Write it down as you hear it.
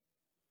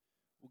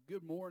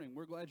Good morning.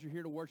 We're glad you're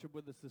here to worship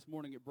with us this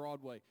morning at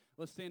Broadway.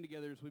 Let's stand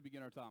together as we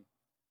begin our time.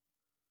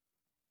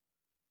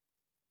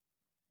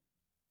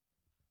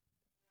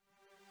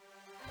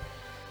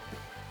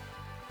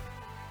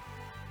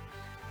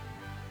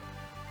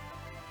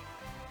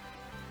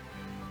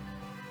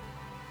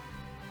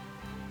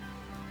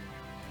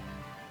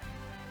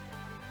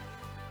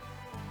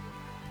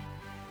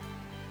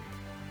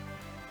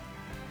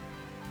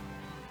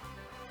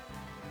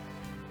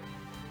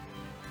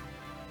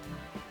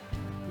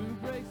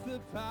 The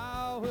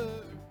power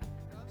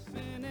of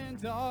sin and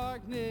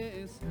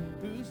darkness,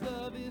 whose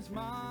love is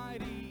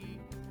mighty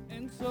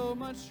and so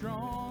much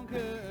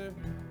stronger,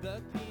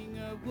 the King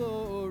of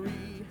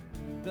glory,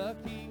 the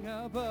King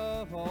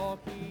above all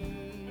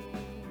kings,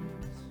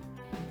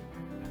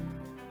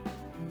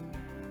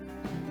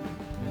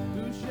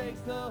 who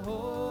shakes the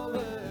whole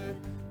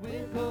earth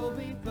with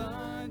holy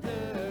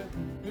thunder,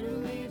 who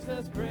leaves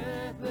us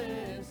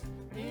breathless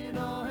in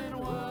awe and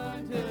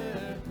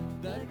wonder,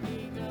 the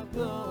King of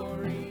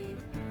glory,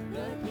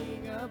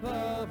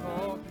 above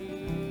all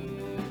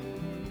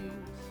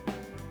kings.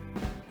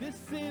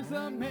 This is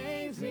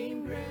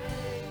amazing grace.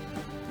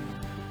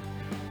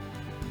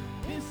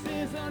 This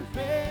is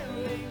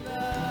unfailing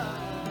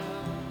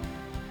love,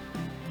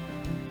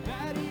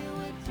 that you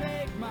would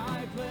take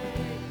my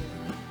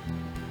place,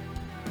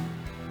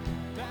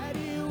 that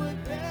you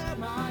would bear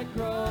my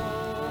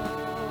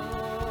cross.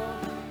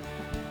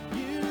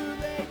 You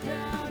lay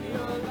down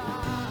your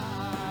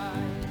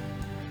life,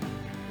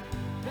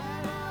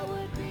 that I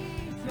would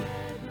be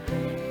set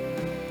free.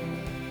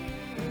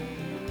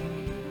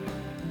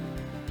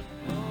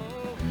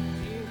 Oh,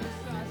 Jesus,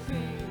 I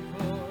sing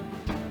for all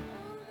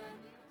that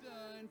you've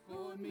done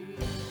for me.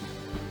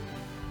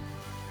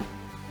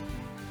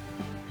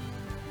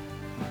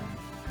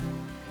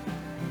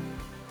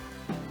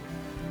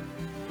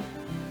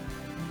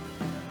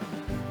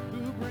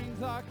 Who brings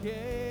our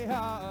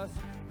chaos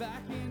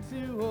back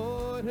into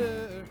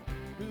order?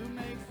 Who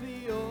makes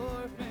the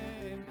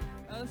orphan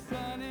a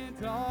son and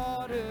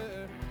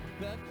daughter?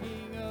 The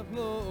King of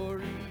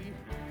glory,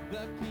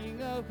 the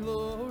King of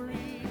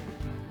glory,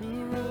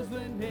 who rules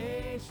the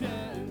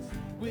nations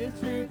with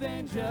truth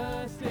and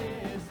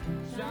justice,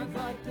 shines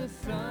like the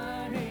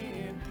sun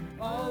in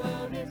all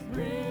of its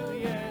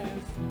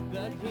brilliance.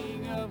 The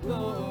King of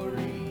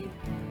glory,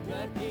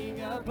 the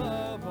King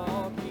above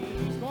all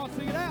kings. Come on,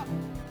 sing it out.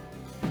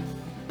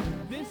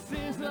 This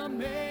is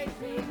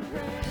amazing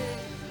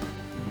grace.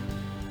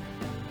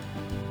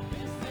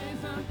 This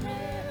is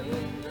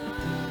unfailing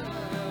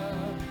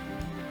love,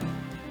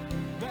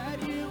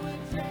 that you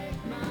would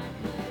take my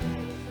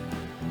place,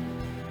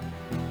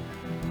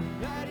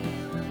 that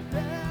you would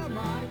bear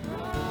my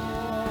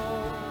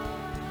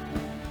cross.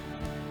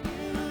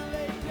 You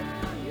lay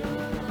down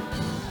your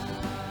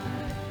life,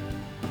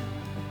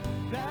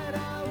 that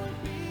I would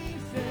be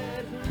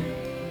set free.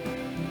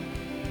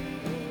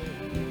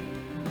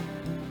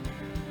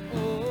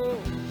 Oh,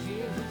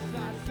 Jesus, I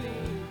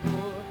sing for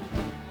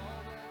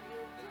all that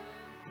you've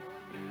done for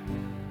me.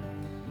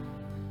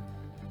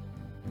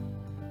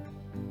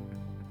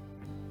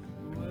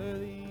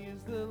 Worthy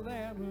is the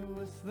Lamb who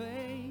was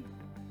slain.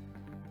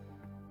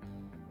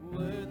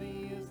 Worthy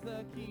is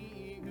the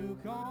King who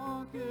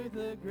conquered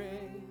the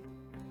grave.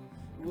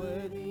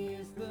 Worthy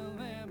is the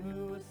Lamb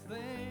who was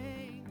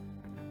slain.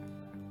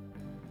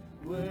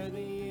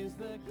 Worthy is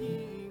the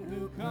King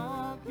who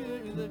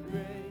conquered the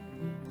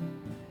grave.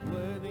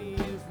 Worthy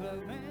is the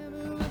Lamb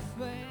who was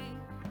slain.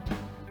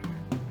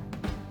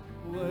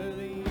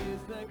 Worthy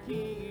is the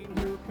King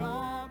who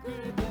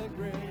conquered the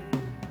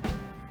grave.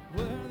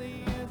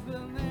 Worthy is the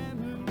Lamb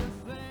who was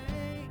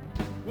slain.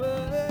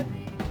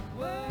 Worthy,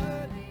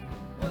 worthy,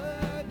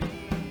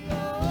 worthy.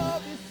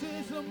 Oh, this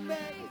is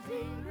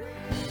amazing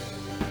grace.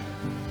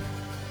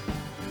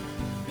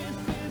 This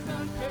is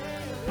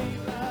unfailing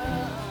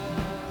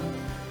love,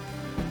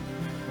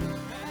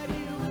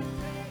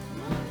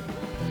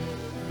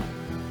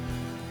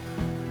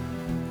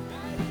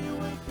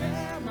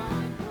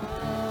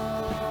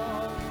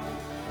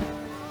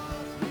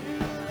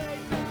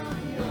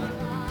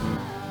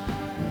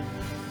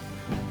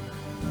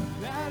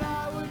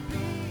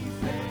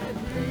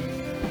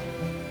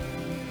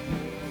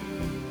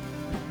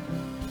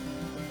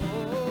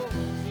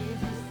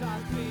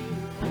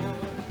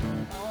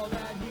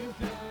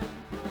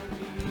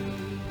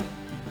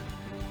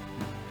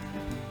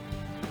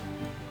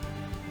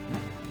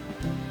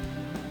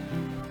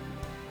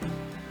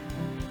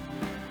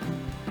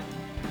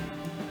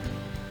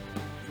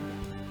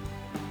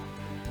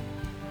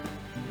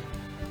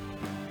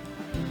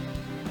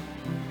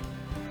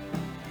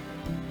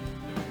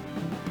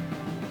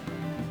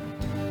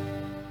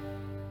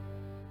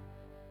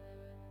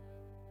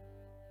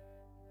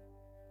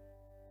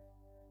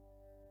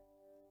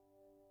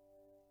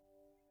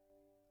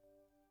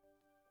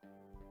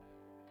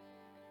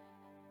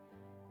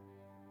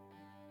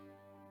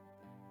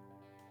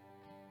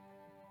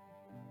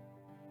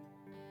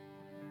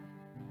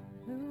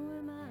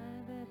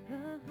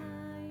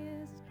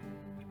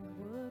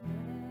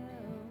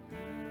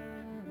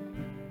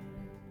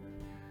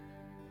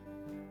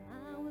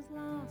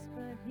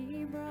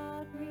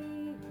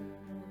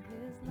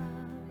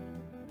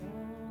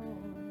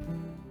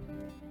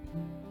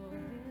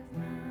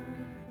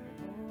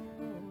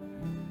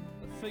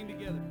 sing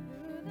together.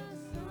 The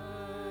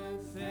sun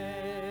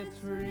sets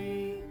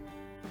free.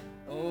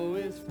 Oh,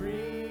 it's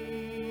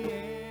free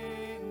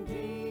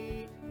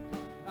indeed.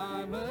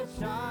 I'm a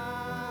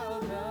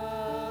child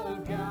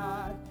of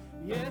God.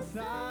 Yes,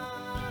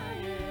 I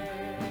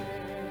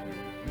am.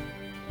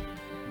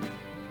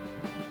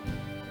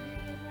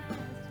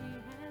 He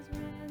has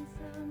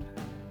ransomed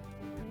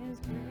His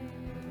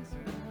grace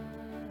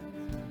was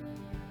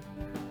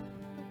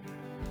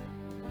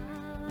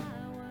while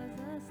I was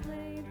a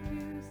slave to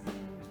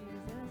sin.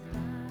 Jesus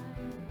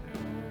died for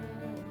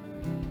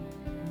me.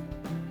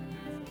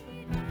 Yes, He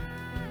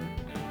died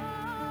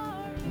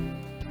for me.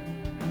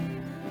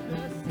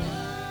 The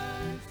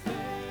sun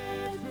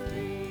sets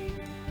free.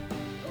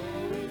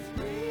 Oh, it's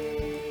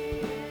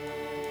free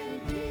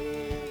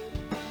indeed.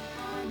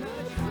 I'm a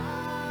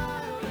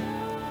child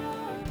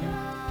of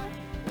God.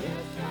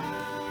 Yes, I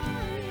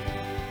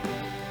am.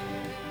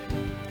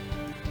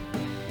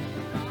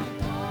 My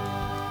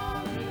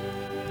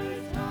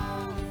Father's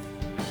house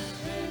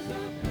is a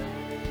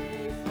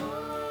place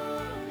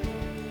for me.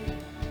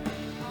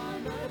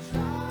 I'm a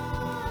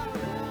child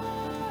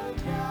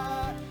of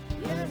God.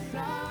 Yes, I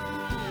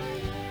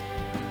am.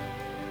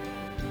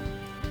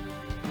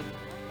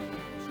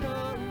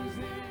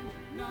 Chosen,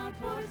 not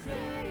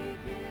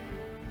forsaken.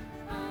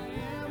 I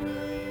am who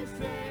you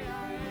say I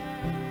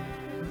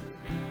am.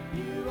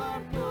 You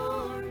are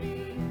for me,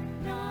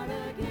 not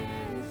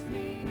against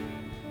me.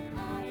 I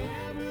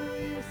am who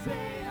you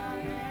say I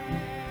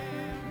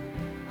am.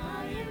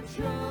 I am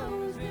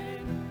chosen,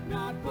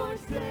 not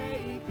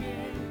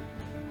forsaken.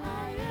 I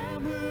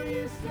am who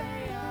you say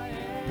I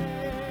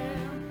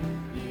am.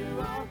 You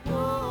are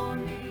for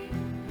me,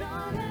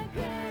 not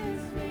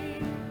against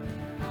me.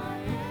 I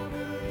am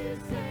who you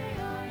say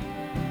I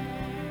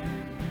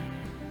am.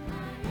 I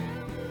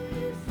am who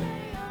you say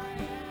I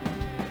am.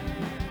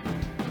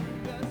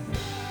 The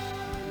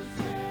sun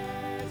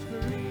sets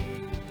free.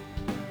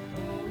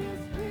 Oh,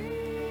 it's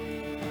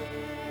free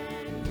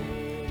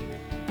indeed.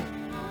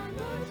 I'm a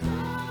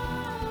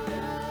child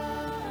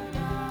of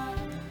God.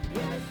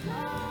 Yes, I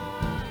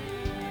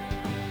am.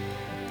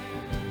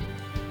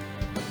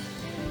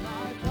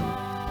 My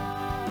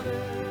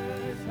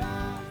Father's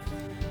house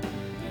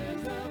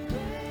is a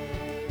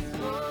place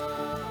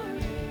for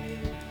me.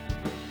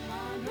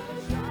 I'm a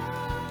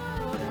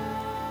child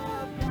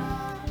of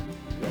God.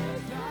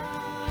 Yes, I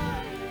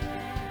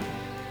am.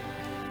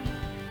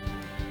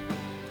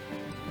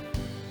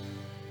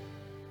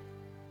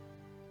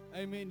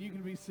 Amen. You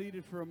can be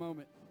seated for a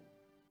moment.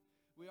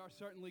 We are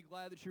certainly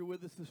glad that you're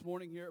with us this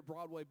morning here at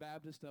Broadway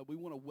Baptist. We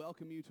want to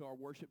welcome you to our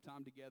worship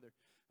time together.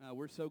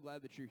 We're so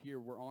glad that you're here.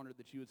 We're honored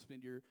that you would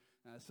spend your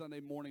Sunday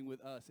morning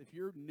with us. If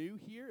you're new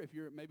here,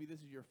 maybe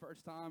this is your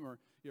first time or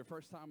your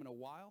first time in a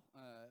while,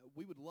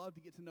 we would love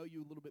to get to know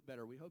you a little bit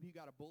better. We hope you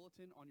got a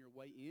bulletin on your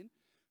way in.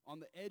 On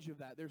the edge of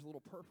that, there's a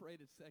little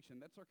perforated section.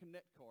 That's our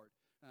Connect card.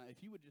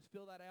 If you would just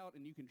fill that out,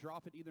 and you can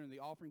drop it either in the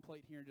offering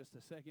plate here in just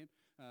a second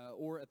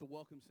or at the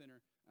Welcome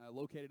Center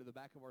located at the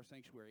back of our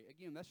sanctuary.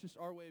 Again, that's just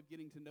our way of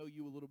getting to know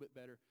you a little bit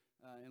better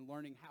and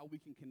learning how we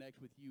can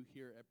connect with you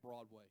here at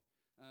Broadway.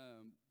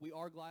 We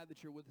are glad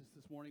that you're with us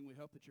this morning. We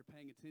hope that you're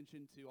paying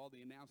attention to all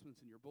the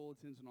announcements in your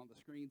bulletins and on the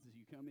screens as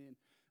you come in.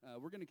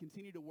 We're going to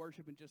continue to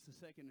worship in just a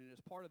second, and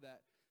as part of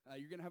that,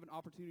 you're going to have an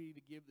opportunity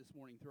to give this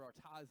morning through our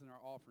tithes and our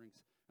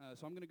offerings.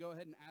 So I'm going to go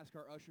ahead and ask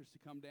our ushers to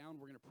come down.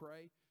 We're going to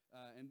pray,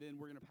 and then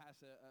we're going to pass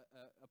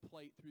a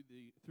plate through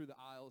the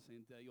aisles,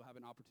 and you'll have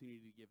an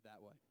opportunity to give that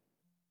way.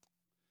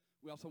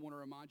 We also want to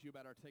remind you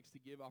about our text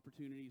to give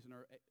opportunities and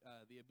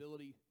the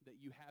ability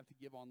that you have to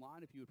give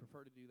online if you would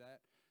prefer to do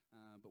that.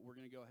 But we're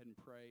going to go ahead and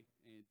pray,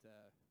 and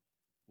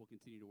we'll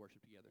continue to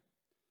worship together.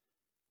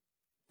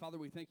 Father,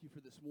 we thank you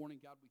for this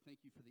morning. God, we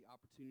thank you for the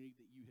opportunity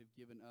that you have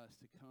given us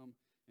to come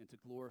and to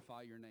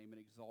glorify your name and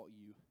exalt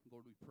you.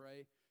 Lord, we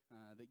pray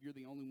that you're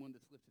the only one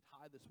that's lifted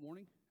high this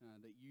morning,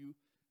 that you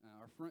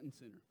are front and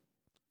center.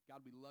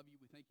 God, we love you.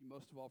 We thank you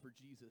most of all for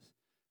Jesus.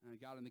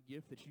 God, and the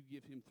gift that you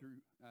give him through,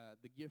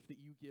 the gift that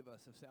you give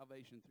us of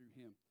salvation through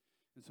him.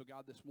 And so,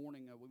 God, this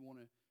morning we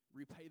want to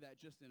repay that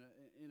just in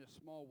a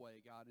small way,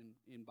 God,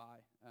 in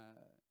by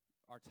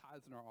our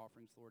tithes and our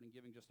offerings, Lord, and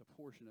giving just a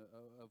portion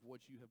of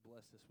what you have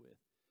blessed us with.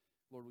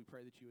 Lord, we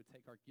pray that you would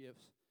take our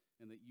gifts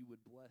and that you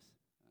would bless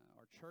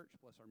our church,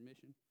 bless our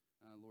mission,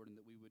 Lord, and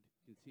that we would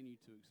continue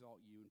to exalt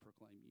you and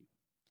proclaim you.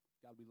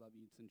 God, we love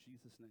you. It's in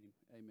Jesus' name.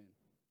 Amen.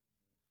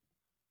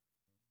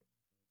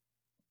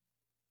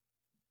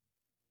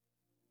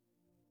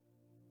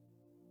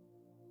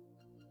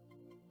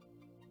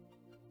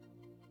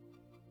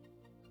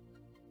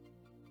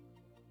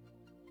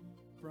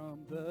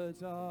 From the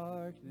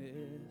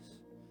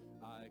darkness,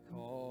 I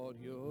called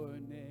your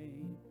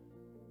name.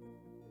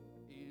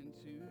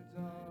 Into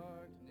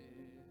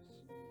darkness,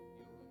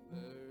 your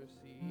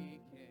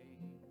mercy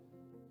came.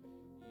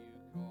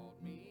 You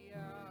called me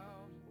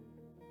out,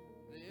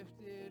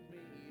 lifted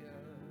me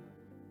up.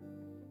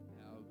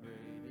 How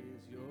great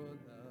is your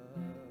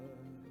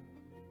love.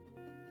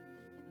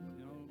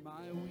 Know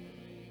my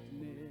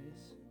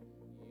weakness,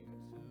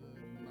 you took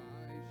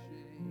my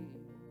shame.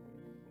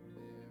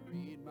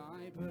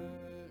 my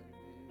burdens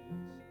in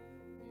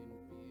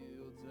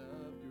fields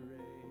of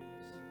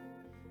grace.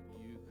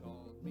 You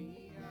called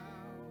me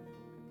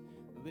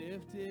out,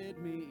 lifted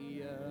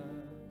me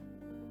up.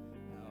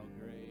 How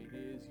great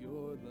is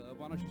your love.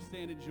 Why don't you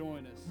stand and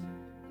join us?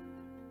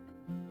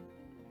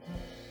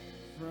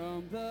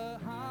 From the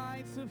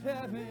heights of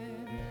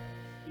heaven,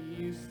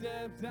 you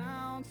stepped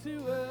down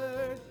to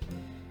earth.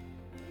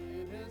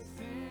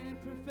 Innocent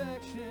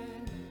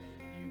perfection,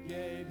 you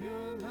gave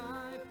your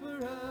life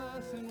for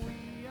us, and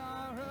we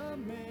are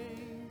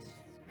amazed.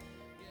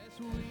 Yes,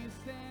 we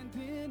stand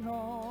in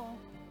awe,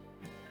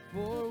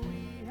 for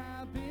we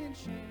have been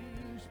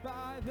changed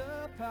by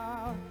the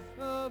power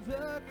of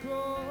the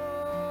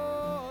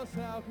cross.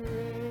 How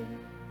great,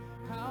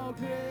 how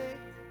great,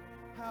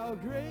 how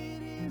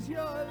great is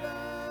your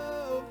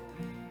love.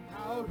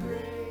 How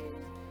great,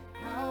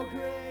 how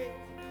great,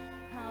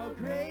 how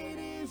great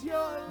is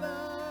your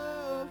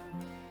love.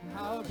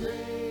 How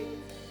great,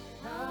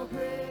 how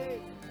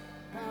great,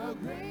 how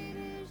great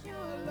is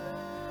your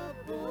love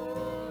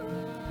for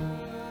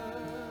us.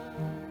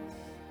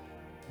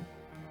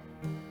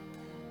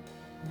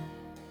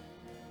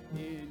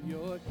 In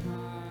your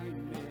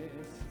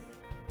kindness,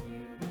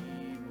 you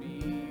lead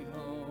me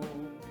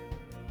home.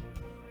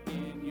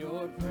 In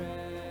your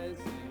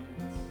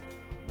presence,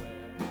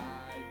 where I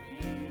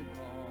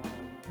belong,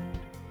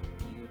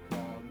 you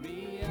called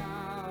me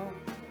out,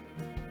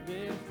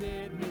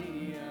 lifted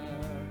me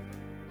up.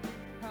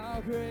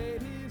 How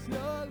great is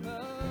your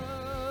love?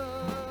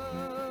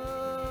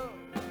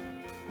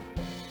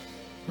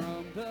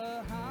 From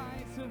the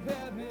heights of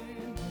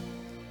heaven,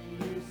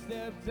 you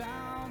stepped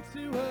down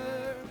to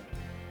earth.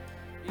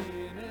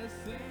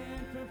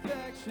 Innocent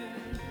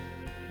perfection,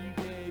 you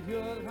gave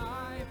your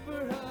life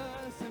for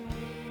us, and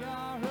we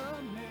are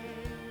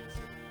amazed.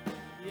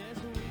 Yes,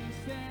 we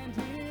stand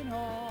in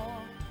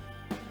awe,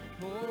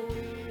 for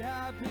we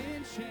have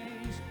been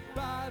changed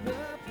by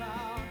the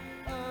power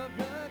of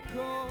the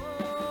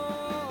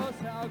cross.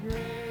 How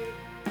great,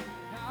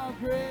 how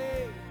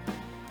great,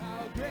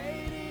 how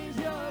great is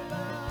your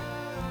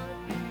love.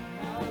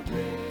 How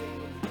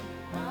great,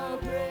 how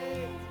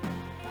great,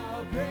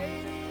 how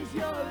great is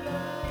your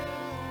love.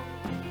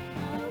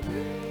 How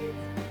great,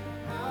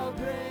 how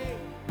great,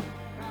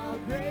 how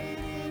great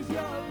is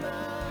your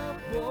love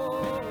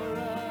for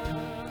us.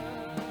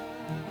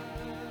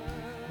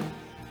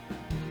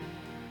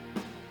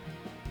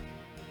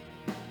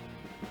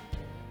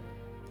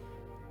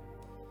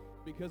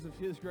 Because of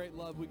his great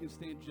love, we can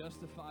stand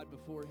justified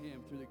before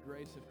him through the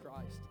grace of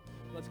Christ.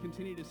 Let's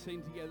continue to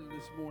sing together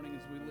this morning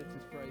as we lift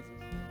his praises.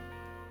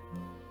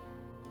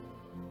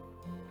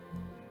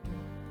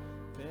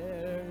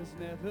 There has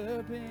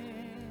never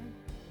been,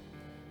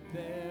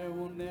 there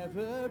will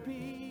never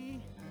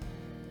be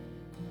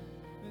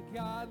a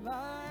God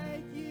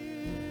like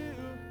you,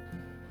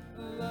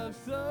 a love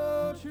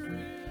so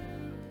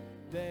true.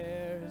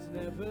 There has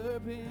never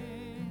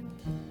been,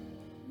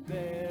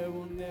 there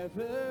will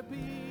never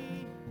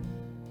be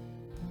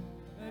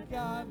a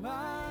God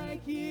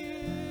like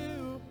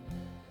you,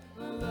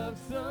 a love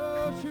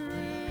so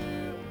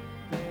true.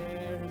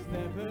 There has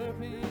never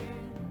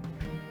been,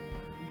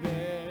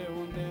 there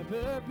will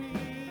never be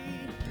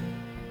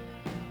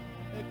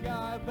a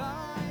God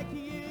like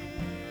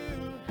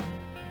you,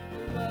 a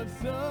love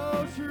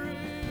so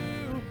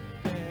true.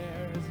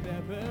 There has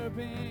never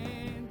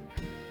been,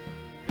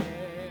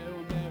 there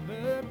will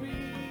never be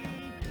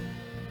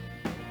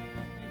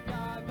a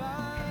God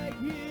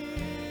like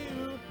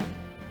you,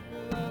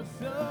 a love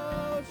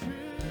so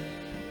true.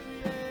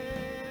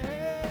 Yeah.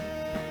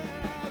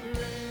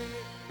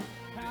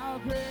 How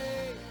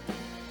great,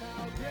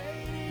 how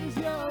great is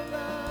your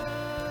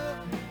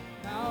love.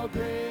 How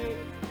great,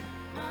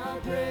 how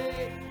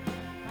great,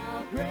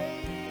 how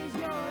great is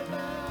your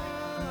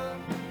love.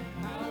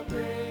 How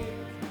great,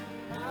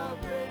 how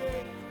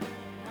great,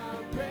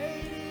 how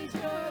great is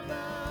your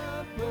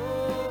love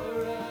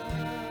for us.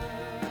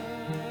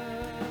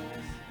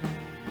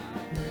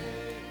 How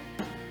great,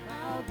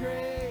 how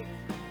great,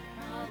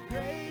 how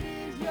great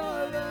is your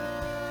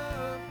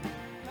love.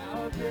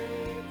 How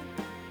great,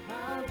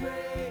 how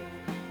great,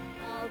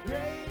 how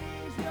great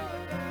is your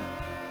love.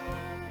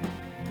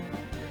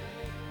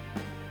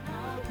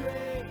 How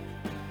great,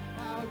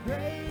 how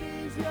great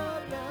is your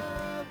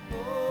love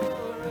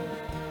for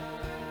us.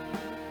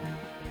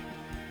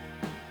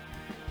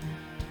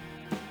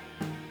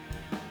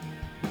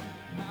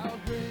 How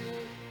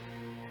great,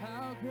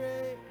 how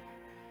great,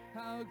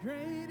 how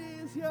great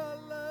is your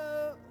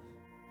love.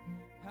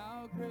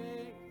 How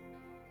great,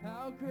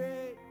 how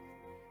great,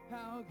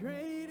 how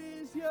great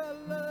is your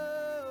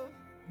love.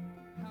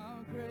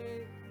 How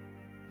great,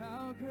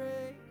 how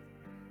great,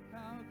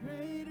 how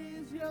great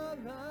is your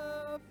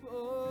love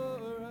for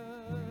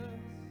us.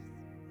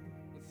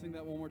 Let's sing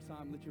that one more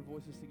time. Lift your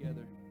voices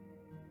together.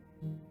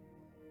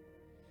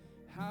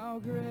 How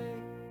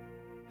great,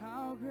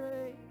 how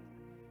great,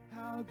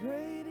 how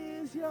great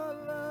is your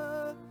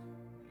love.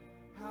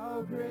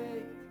 How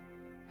great,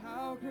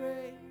 how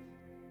great,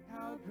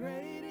 how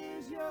great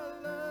is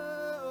your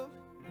love.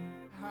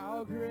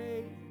 How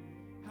great,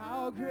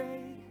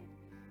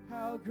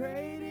 how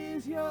great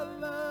is your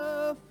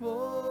love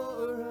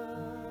for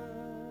us.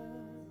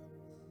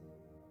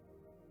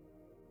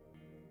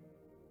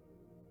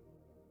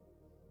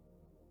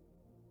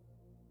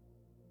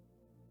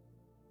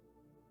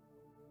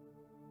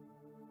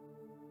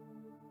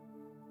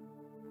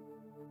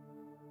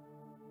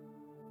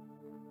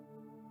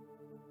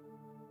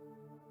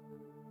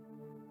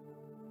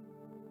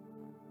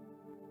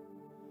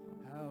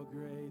 How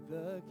great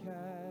the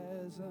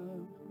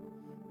chasm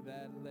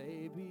that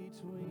lay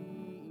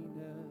between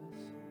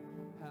us,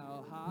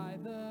 how high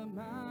the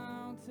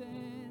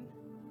mountain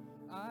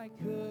I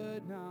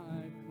could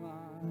not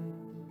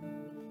climb.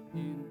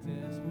 In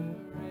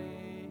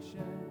desperation,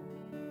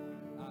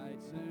 I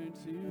turned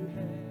to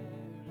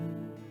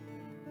heaven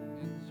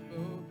and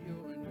spoke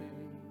your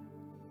name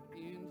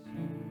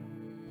into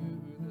the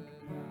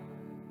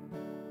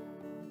night.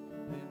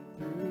 Then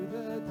through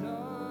the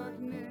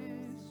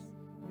darkness,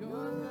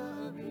 your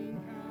loving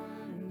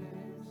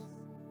kindness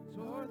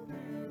tore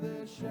through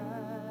the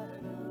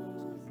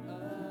shadows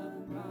of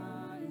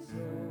my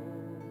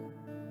soul.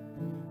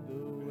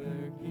 The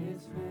work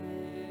is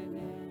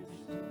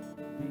finished,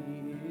 the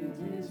end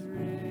is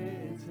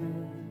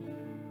written.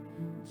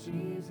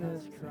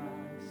 Jesus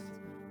Christ,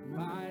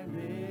 my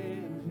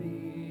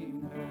living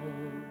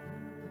hope.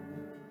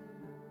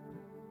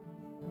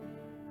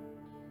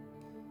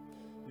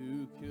 Who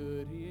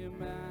could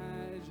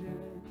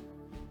imagine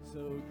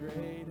so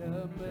great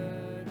a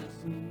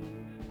mercy?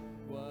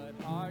 What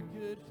heart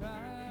could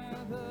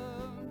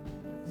fathom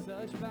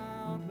such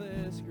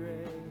boundless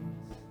grace?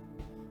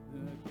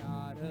 The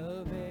God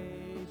of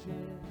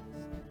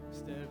ages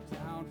stepped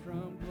down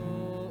from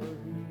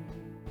glory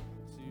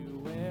to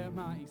wear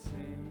my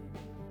sin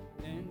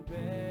and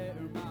bear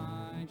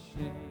my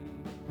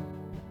shame.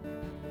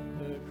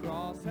 The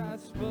cross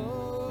has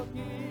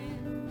spoken,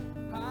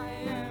 I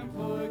am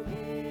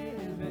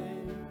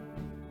forgiven.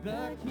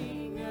 The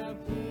King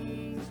of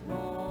Kings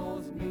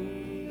calls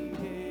me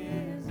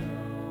his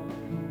own.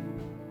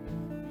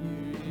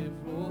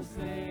 Beautiful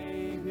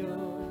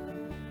Savior,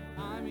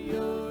 I'm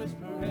yours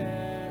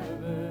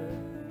forever.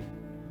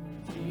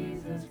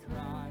 Jesus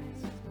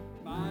Christ,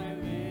 my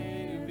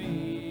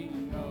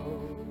living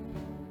hope.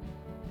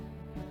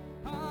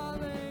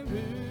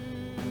 Hallelujah,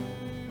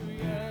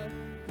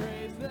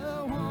 praise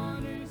the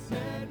one who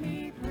set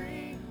me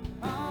free.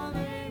 Hallelujah,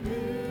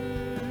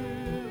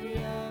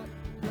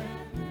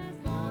 death has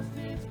lost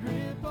its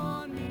grip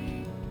on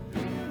me.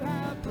 You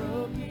have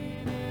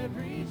broken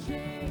every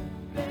chain.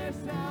 There's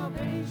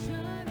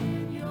salvation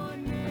in your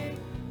name,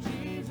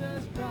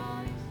 Jesus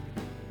Christ,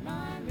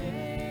 my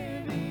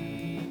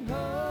living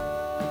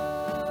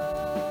hope.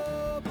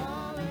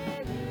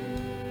 Hallelujah,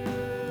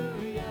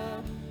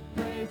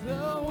 praise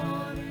the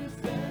one who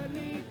set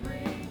me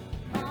free.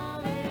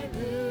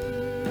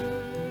 Hallelujah,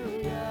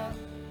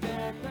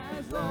 death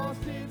has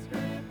lost its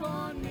grip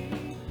on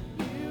me.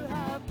 You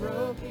have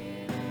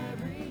broken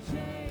every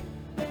chain.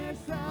 There's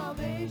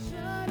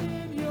salvation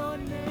in your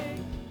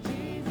name,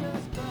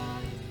 Jesus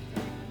Christ,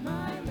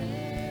 my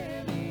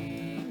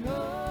living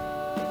hope.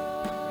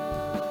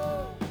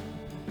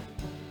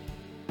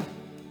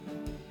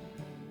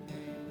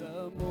 Came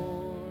the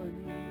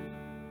morning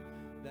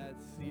that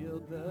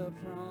sealed the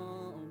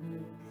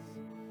promise.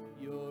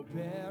 Your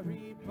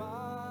buried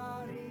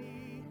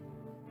body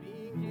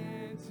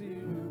began to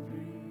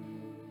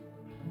breathe.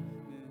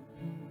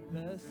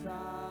 The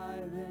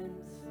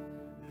silence,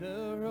 the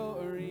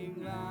roaring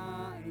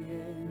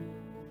lion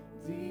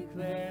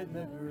declared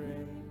the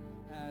grave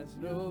has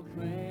no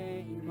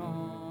claim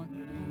on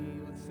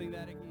me. Let's sing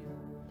that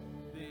again.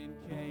 Then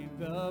came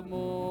the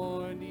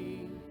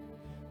morning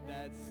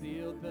that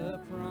sealed the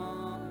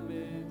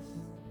promise.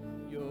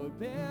 Your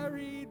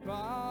buried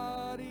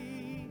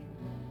body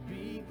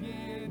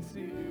began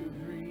to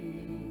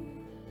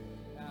breathe.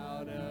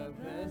 Out of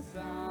the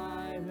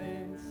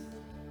silence,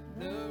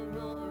 the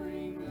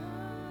roaring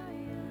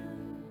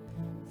lion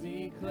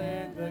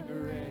declared the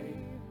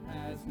grave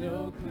has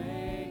no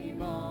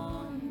claim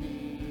on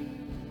me.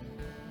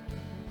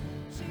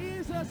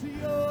 Jesus,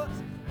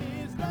 yours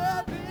is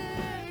the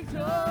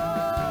victory.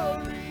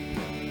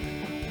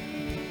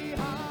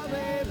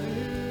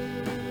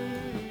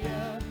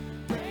 Hallelujah,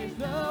 praise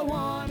the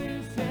one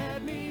who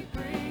set me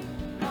free.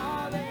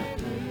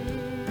 Hallelujah,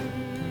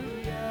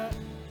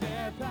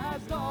 death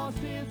has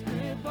lost its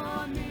grip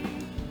on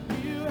me.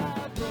 You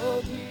have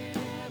broken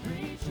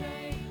every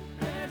chain.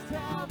 There's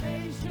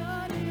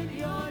salvation in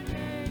your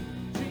name,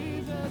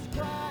 Jesus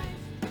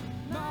Christ,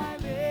 my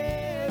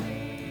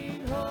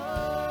living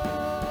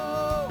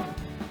hope.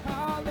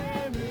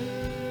 Hallelujah,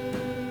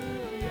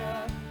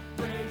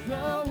 praise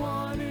the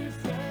one who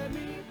set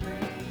me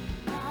free.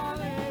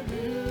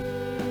 Hallelujah,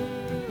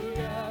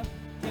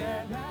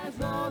 death has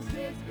lost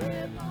its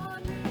grip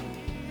on me.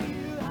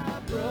 You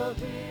have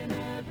broken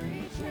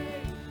every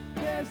chain.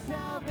 There's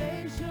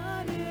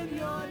salvation in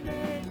your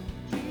name,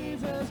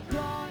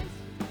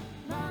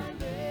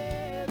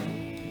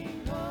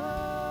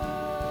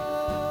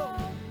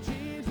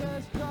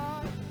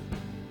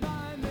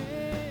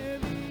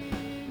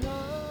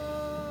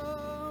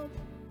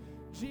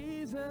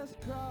 Jesus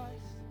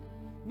Christ,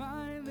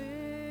 my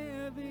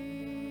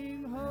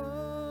living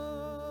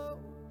hope.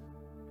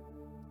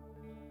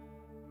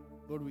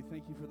 Lord, we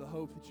thank you for the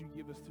hope that you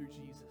give us through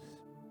Jesus.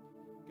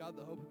 God,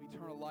 the hope of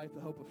eternal life,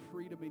 the hope of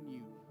freedom in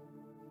you.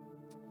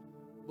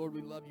 Lord,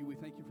 we love you. We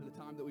thank you for the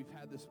time that we've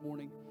had this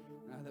morning,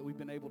 that we've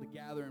been able to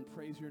gather and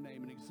praise your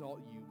name and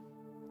exalt you.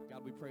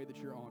 God, we pray that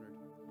you're honored.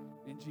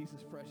 In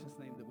Jesus' precious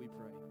name that we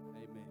pray.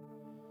 Amen.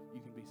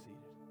 You can be seated.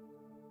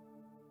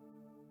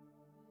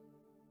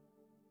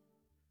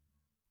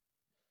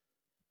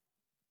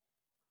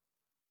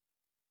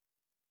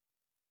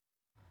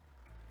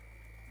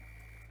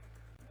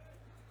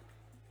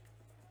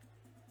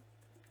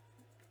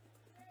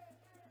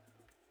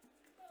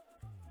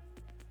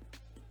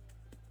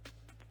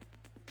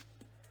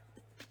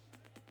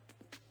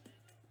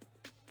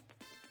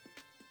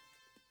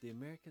 The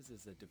Americas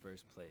is a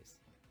diverse place.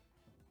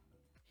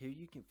 Here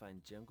you can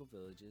find jungle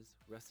villages,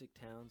 rustic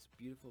towns,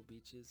 beautiful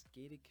beaches,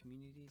 gated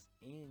communities,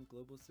 and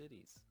global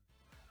cities.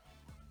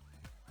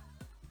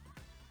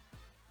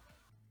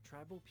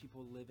 Tribal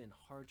people live in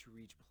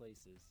hard-to-reach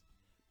places,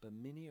 but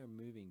many are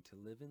moving to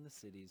live in the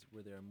cities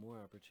where there are more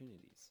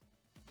opportunities.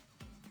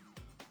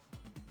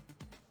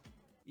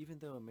 Even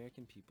though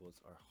American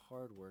peoples are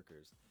hard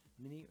workers,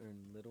 many earn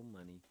little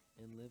money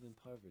and live in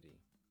poverty.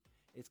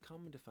 It's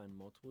common to find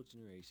multiple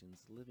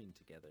generations living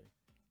together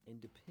and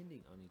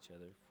depending on each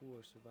other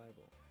for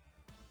survival.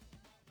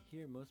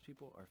 Here, most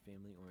people are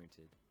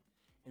family-oriented,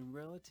 and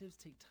relatives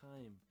take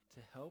time to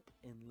help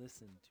and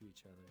listen to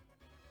each other.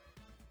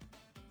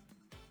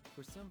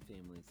 For some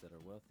families that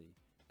are wealthy,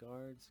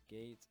 guards,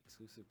 gates,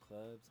 exclusive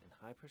clubs, and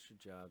high-pressure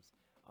jobs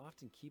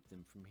often keep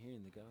them from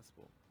hearing the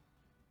gospel.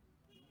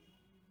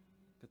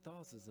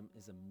 Catholicism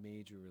is a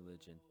major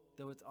religion,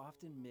 though it's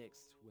often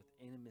mixed with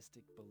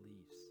animistic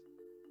beliefs.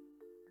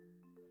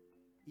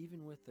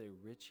 Even with their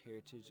rich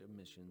heritage of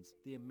missions,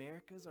 the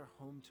Americas are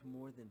home to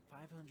more than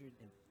 550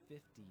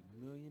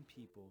 million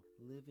people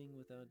living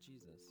without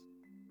Jesus.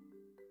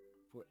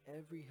 For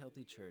every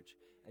healthy church,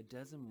 a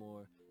dozen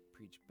more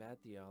preach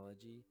bad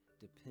theology,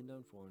 depend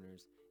on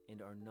foreigners,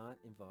 and are not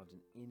involved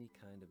in any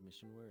kind of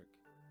mission work.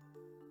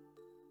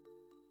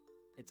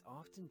 It's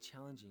often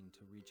challenging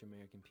to reach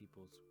American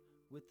peoples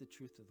with the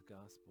truth of the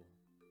gospel.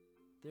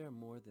 There are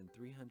more than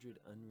 300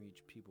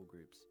 unreached people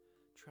groups,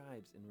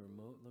 tribes in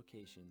remote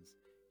locations,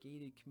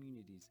 gated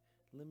communities,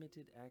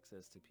 limited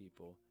access to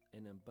people,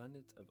 an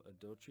abundance of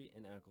adultery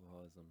and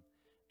alcoholism,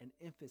 an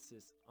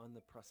emphasis on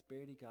the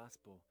prosperity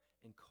gospel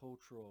and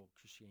cultural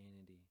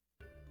Christianity.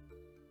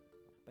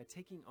 By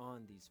taking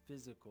on these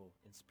physical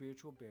and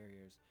spiritual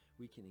barriers,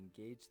 we can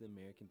engage the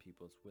American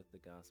peoples with the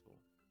gospel.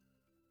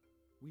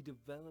 We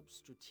develop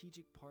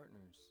strategic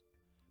partners,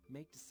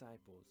 make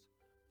disciples,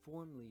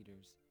 form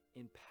leaders,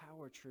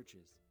 empower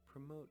churches,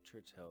 promote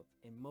church health,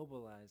 and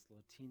mobilize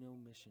Latino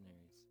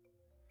missionaries.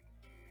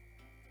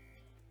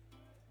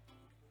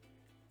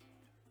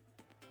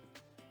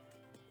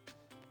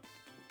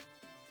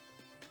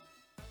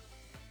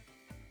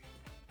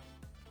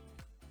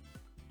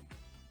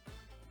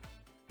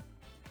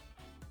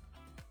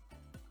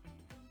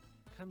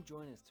 Come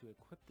join us to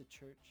equip the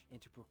church and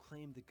to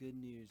proclaim the good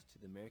news to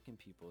the American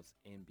peoples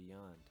and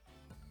beyond.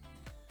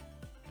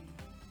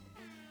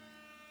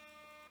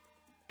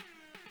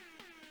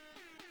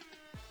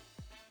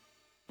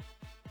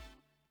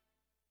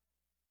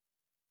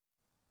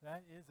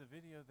 That is a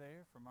video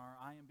there from our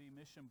IMB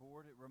mission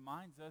board. It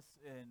reminds us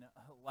in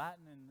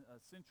Latin and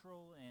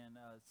Central and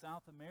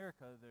South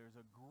America, there's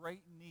a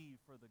great need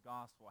for the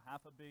gospel.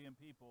 500 million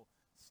people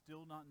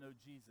still not know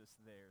Jesus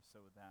there.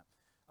 So with that,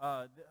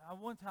 I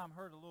one time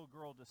heard a little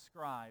girl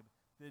describe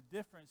the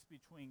difference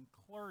between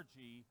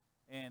clergy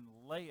and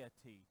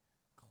laity.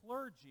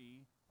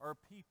 Clergy are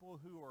people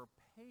who are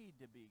paid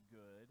to be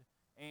good,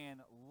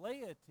 and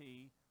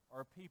laity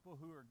are people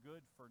who are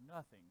good for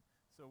nothing.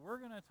 So we're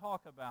going to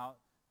talk about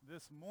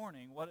this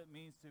morning what it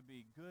means to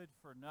be good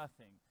for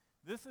nothing.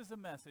 This is a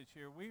message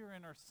here. We are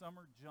in our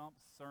Summer Jump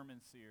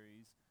sermon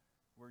series.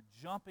 We're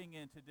jumping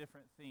into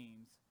different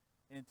themes,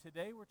 and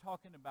today we're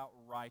talking about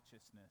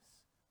righteousness.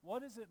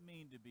 What does it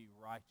mean to be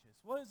righteous?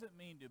 What does it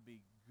mean to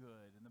be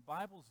good? And the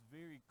Bible's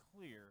very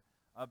clear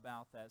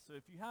about that. So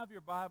if you have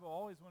your Bible,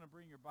 always want to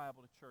bring your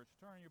Bible to church.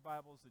 Turn your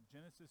Bibles to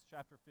Genesis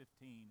chapter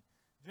 15.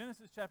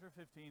 Genesis chapter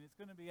 15, it's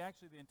going to be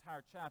actually the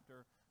entire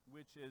chapter,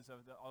 which is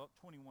of the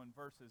 21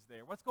 verses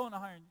there. What's going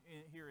on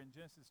here in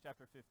Genesis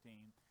chapter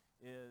 15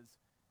 is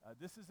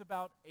this is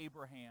about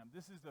Abraham.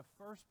 This is the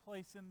first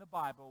place in the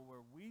Bible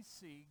where we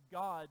see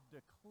God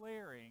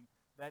declaring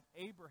that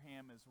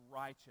Abraham is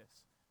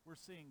righteous. We're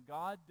seeing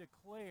God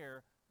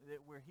declare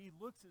that where he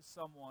looks at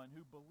someone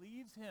who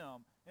believes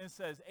him and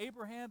says,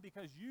 Abraham,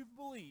 because you've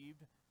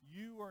believed,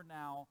 you are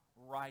now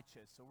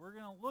righteous. So we're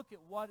going to look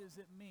at what does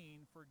it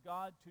mean for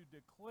God to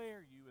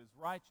declare you as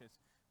righteous.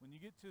 When you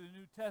get to the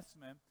New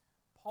Testament,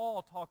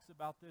 Paul talks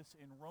about this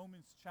in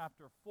Romans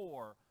chapter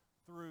 4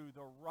 through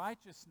the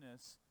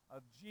righteousness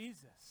of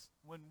Jesus.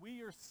 When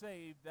we are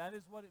saved, that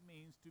is what it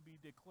means to be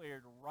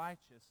declared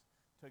righteous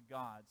to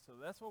God. So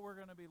that's what we're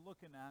going to be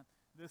looking at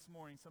this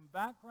morning. Some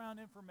background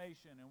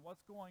information and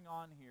what's going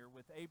on here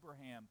with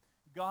Abraham.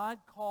 God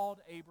called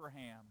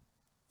Abraham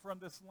from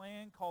this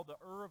land called the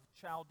Ur of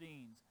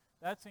Chaldeans.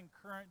 That's in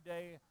current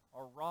day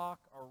Iraq,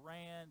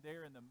 Iran,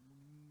 there in the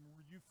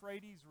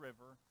Euphrates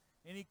River.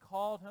 And he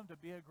called him to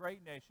be a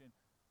great nation.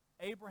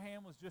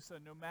 Abraham was just a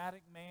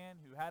nomadic man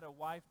who had a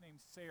wife named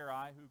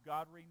Sarai, who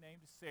God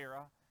renamed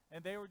Sarah.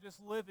 And they were just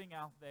living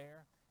out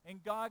there.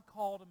 And God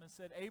called him and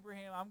said,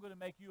 Abraham, I'm going to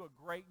make you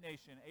a great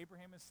nation.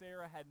 Abraham and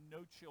Sarah had no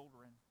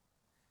children.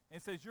 And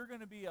it says, you're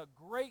going to be a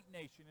great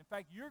nation. In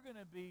fact, you're going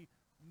to be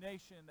a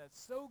nation that's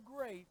so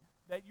great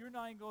that you're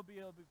not even going to be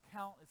able to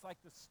count. It's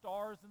like the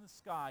stars in the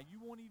sky.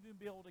 You won't even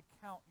be able to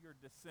count your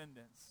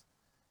descendants.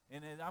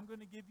 And then I'm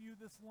going to give you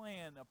this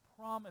land, a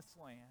promised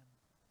land.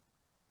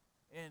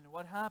 And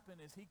what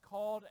happened is he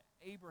called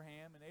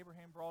Abraham, and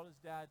Abraham brought his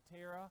dad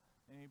Terah,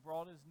 and he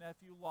brought his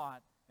nephew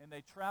Lot. And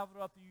they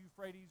traveled up the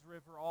Euphrates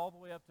River all the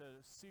way up to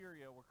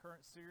Syria, where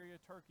current Syria,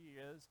 Turkey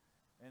is,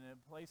 and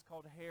a place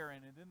called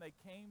Haran. And then they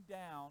came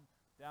down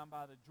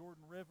by the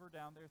Jordan River,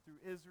 down there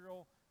through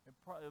Israel,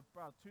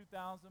 about a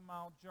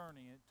 2,000-mile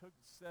journey. It took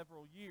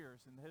several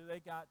years, and then they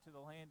got to the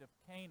land of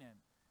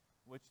Canaan,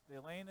 which the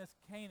land of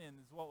Canaan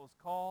is what was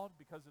called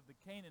because of the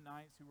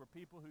Canaanites, who were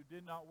people who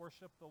did not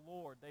worship the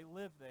Lord. They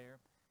lived there.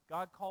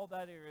 God called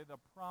that area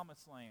the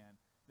Promised Land.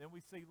 Then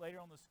we see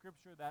later on the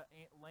scripture that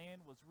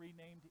land was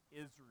renamed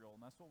Israel,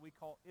 and that's what we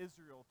call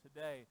Israel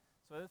today.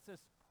 So that's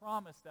this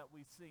promise that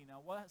we see.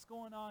 Now, what's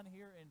going on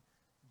here in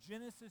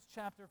Genesis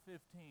chapter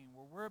 15,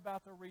 where we're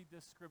about to read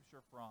this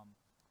scripture from?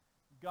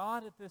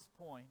 God at this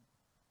point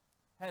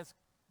has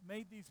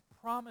made these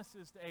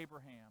promises to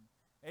Abraham.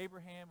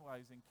 Abraham, while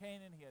he was in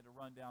Canaan, he had to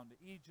run down to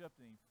Egypt,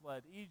 and he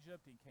fled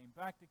Egypt. He came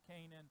back to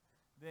Canaan.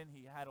 Then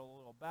he had a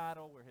little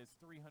battle where his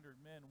 300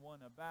 men won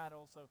a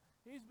battle. So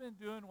he's been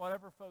doing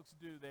whatever folks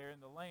do there in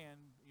the land,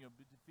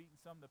 defeating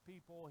some of the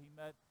people. He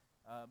met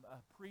a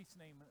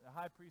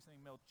high priest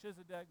named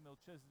Melchizedek.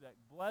 Melchizedek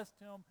blessed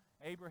him.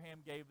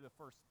 Abraham gave the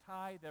first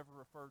tithe ever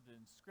referred to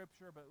in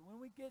Scripture. But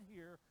when we get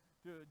here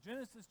to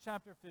Genesis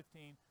chapter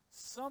 15,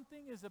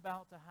 something is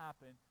about to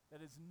happen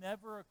that has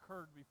never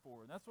occurred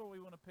before. And that's what we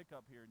want to pick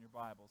up here in your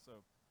Bible.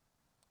 So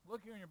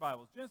look here in your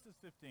Bibles, Genesis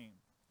 15.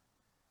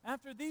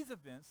 After these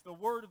events, the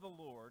word of the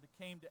Lord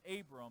came to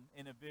Abram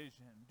in a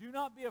vision. Do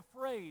not be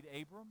afraid,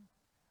 Abram.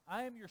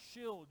 I am your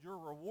shield. Your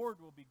reward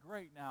will be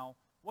great. Now,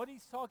 what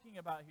he's talking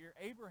about here,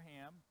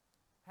 Abraham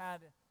had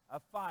a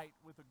fight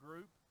with a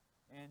group,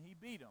 and he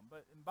beat them.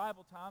 But in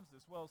Bible times,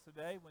 as well as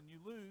today, when you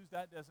lose,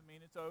 that doesn't mean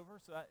it's over.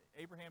 So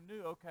Abraham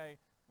knew, okay,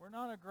 we're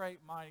not a great,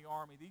 mighty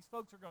army. These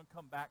folks are going to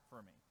come back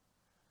for me.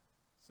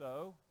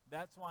 So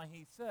that's why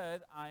he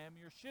said, I am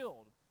your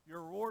shield.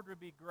 Your reward will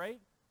be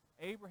great.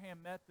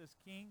 Abraham met this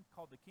king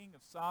called the king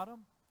of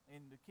Sodom,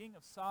 and the king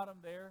of Sodom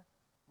there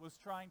was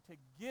trying to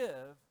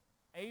give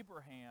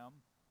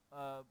Abraham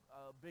a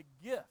big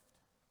gift,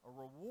 a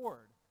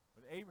reward.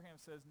 But Abraham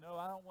says, no,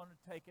 I don't want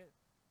to take it.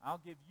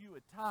 I'll give you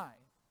a tithe.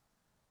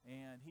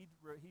 And he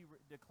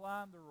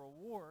declined the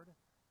reward.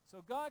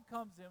 So God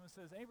comes to him and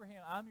says,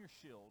 Abraham, I'm your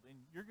shield, and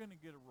you're going to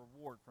get a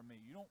reward from me.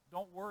 You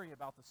don't worry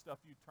about the stuff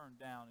you turned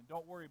down, and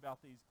don't worry about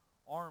these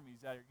armies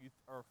that you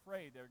are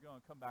afraid they're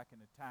going to come back and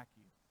attack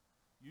you.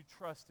 You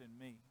trust in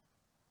me.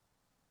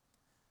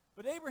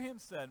 But Abraham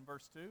said in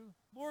verse 2,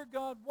 Lord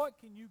God, what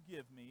can you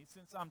give me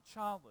since I'm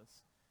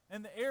childless?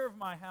 And the heir of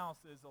my house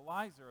is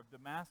Eliezer of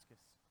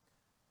Damascus.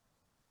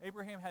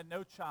 Abraham had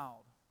no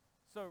child.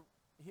 So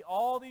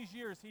all these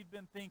years he'd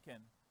been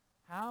thinking,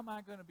 how am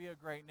I going to be a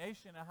great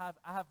nation?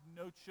 I have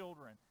no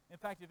children. In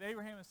fact, if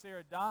Abraham and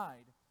Sarah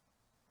died,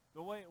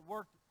 the way it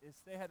worked is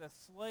they had a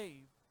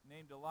slave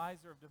named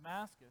Eliezer of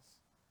Damascus.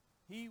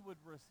 He would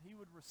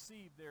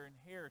receive their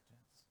inheritance.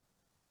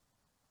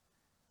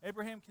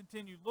 Abraham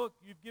continued, look,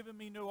 you've given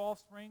me no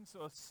offspring,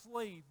 so a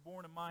slave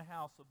born in my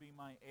house will be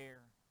my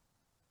heir.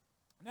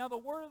 Now the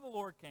word of the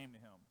Lord came to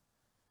him.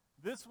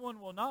 This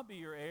one will not be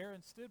your heir.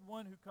 Instead,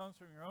 one who comes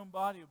from your own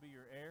body will be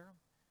your heir.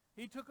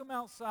 He took him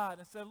outside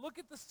and said, look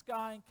at the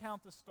sky and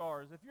count the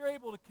stars. If you're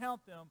able to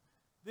count them,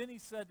 then he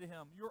said to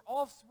him, your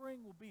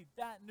offspring will be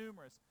that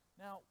numerous.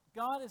 Now,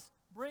 God is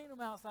bringing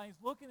him outside.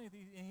 He's looking at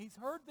these, and he's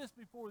heard this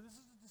before. This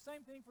is the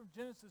same thing from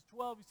Genesis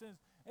 12. He says,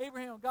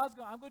 Abraham,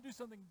 I'm going to do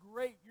something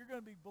great. You're going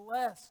to be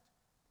blessed.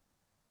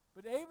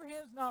 But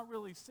Abraham's not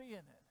really seeing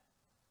it.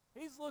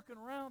 He's looking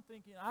around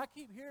thinking, I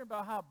keep hearing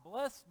about how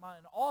blessed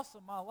and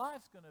awesome my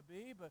life's going to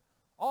be, but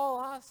all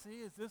I see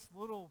is this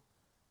little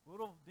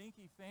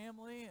dinky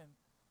family, and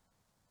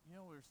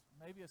there's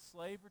maybe a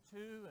slave or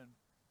two, and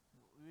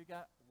we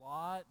got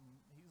Lot, and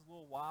he's a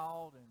little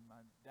wild, and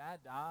my dad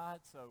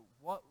died. So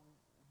what,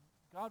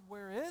 God,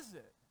 where is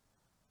it?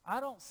 I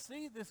don't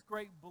see this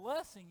great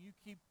blessing you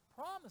keep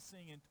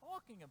promising and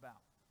talking about.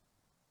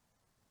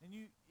 And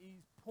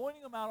he's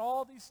pointing them out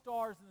all these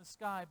stars in the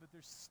sky, but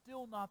they're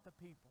still not the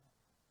people.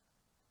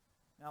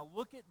 Now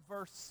look at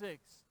verse 6.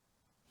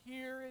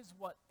 Here is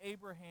what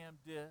Abraham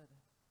did.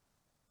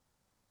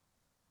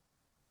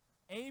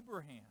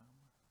 Abraham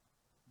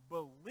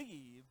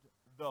believed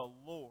the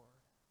Lord.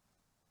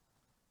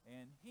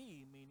 And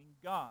he, meaning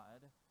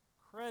God,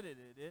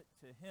 credited it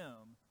to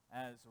him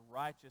as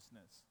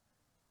righteousness.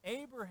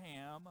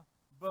 Abraham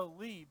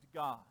believed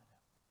God.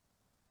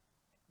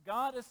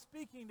 God is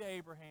speaking to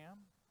Abraham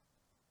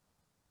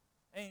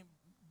and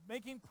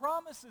making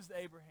promises to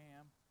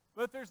Abraham,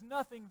 but there's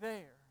nothing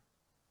there.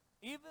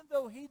 Even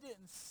though he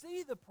didn't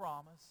see the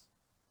promise,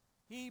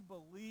 he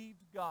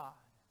believed God.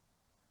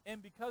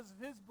 And because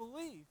of his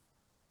belief,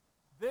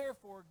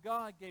 therefore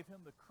God gave him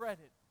the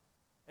credit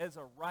as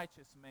a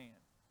righteous man.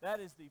 That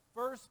is the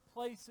first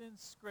place in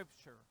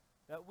Scripture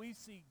that we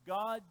see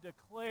God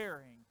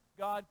declaring,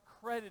 God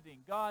crediting,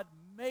 God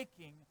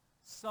making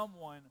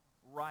someone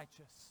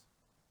righteous.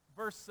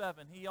 Verse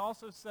 7, he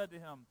also said to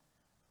him,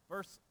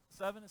 verse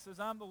 7, it says,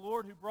 I'm the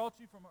Lord who brought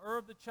you from Ur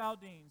of the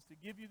Chaldeans to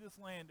give you this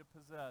land to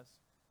possess.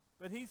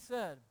 But he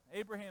said,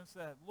 Abraham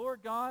said,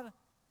 Lord God,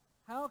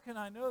 how can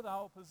I know that I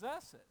will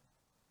possess it?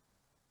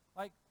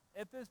 Like,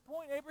 at this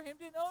point, Abraham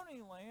didn't own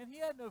any land. He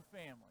had no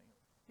family.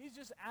 He's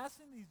just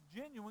asking these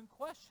genuine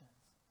questions.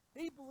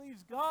 He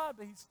believes God,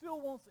 but he still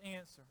wants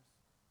answers.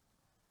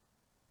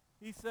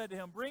 He said to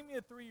him, bring me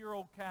a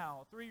 3-year-old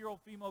cow, a 3-year-old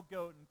female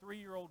goat, and a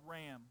 3-year-old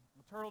ram,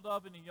 a turtle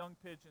dove, and a young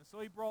pigeon. So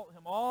he brought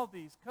him all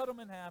these, cut them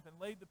in half, and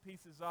laid the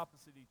pieces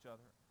opposite each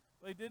other.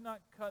 But he did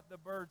not cut the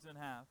birds in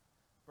half.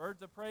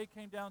 Birds of prey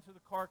came down to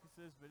the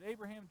carcasses, but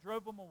Abraham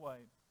drove them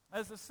away.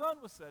 As the sun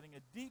was setting,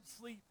 a deep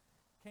sleep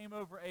came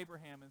over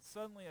Abraham, and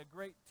suddenly a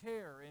great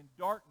terror and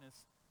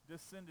darkness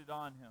descended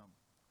on him.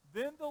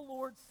 Then the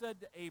Lord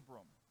said to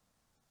Abram,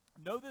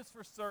 know this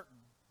for certain,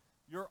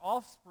 your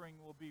offspring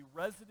will be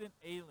resident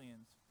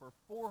aliens for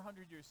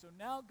 400 years. So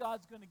now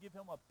God's going to give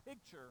him a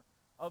picture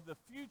of the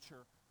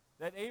future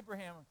that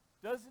Abraham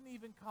doesn't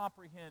even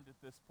comprehend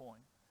at this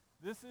point.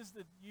 This is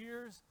the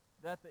years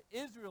that the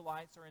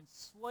Israelites are in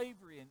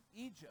slavery in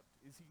Egypt,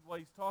 is what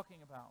he's talking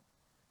about.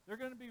 They're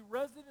going to be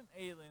resident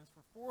aliens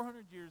for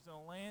 400 years in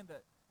a land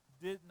that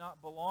did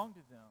not belong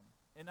to them.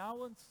 And I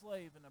will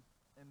enslave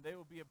and they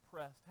will be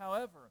oppressed.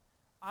 However,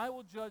 I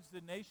will judge the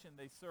nation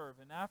they serve,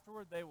 and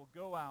afterward they will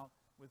go out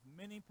with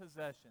many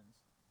possessions.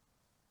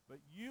 But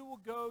you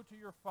will go to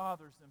your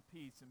fathers in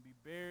peace and be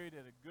buried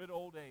at a good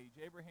old age.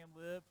 Abraham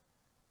lived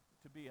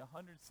to be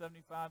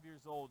 175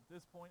 years old. At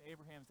this point,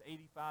 Abraham's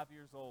 85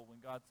 years old when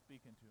God's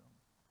speaking to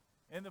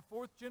him. In the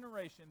 4th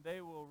generation,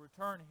 they will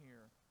return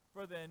here,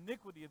 for the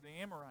iniquity of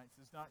the Amorites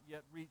has not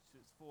yet reached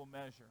its full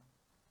measure.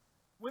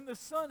 When the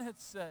sun had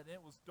set and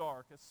it was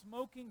dark, a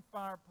smoking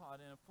firepot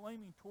and a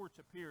flaming torch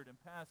appeared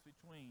and passed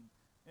between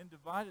and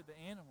divided the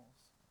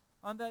animals.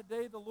 On that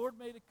day the Lord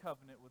made a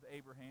covenant with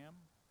Abraham,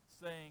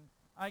 saying,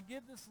 I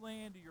give this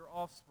land to your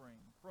offspring,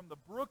 from the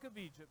brook of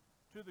Egypt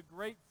to the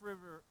great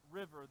river,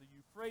 the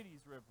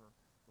Euphrates River,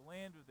 the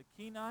land of the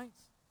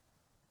Kenites,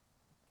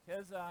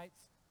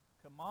 Kezites,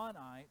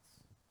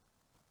 Canaanites,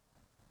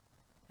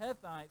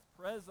 Hethites,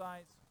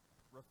 Perizzites,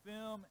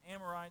 Rephaim,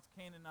 Amorites,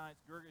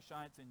 Canaanites,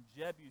 Girgashites, and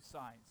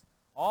Jebusites.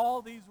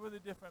 All these were the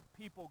different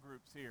people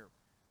groups here.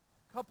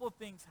 A couple of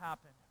things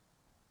happened.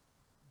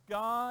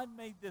 God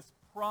made this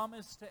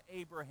promise to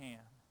Abraham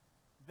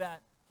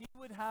that he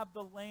would have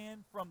the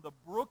land from the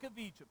brook of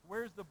Egypt.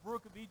 Where's the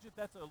brook of Egypt?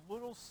 That's a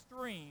little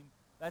stream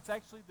that's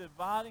actually the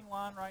dividing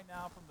line right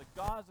now from the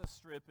Gaza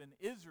Strip in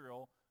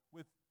Israel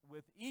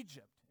with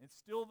Egypt. It's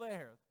still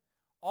there.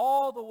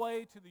 All the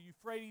way to the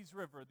Euphrates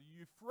River. The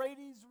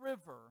Euphrates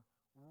River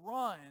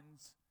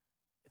runs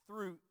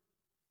through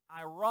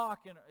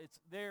Iraq, and it's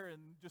there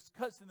and just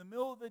cuts in the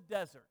middle of the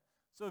desert.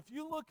 So if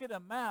you look at a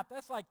map,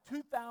 that's like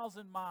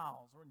 2,000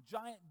 miles, or a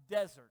giant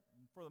desert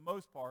for the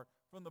most part,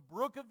 from the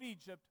brook of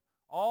Egypt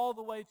all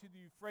the way to the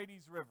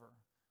Euphrates River.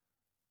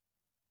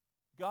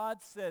 God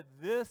said,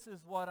 this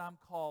is what I'm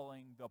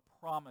calling the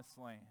promised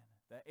land.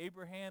 That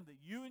Abraham, that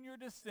you and your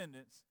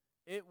descendants,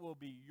 it will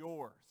be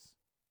yours.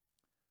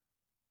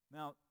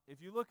 Now,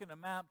 if you look at a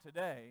map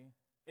today,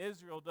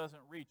 Israel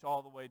doesn't reach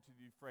all the way to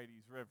the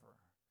Euphrates River.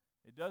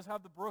 It does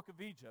have the brook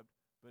of Egypt,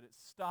 but it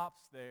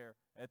stops there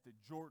at the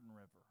Jordan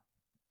River.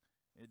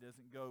 It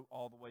doesn't go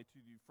all the way to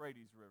the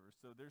Euphrates River.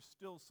 So there's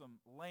still some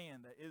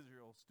land that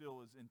Israel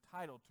still is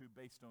entitled to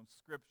based on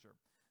Scripture.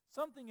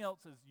 Something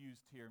else is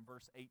used here in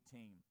verse 18.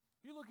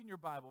 If you look in your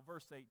Bible,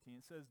 verse 18,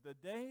 it says, the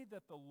day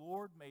that the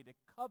Lord made a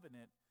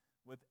covenant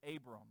with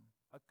Abram.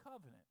 A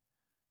covenant.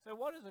 So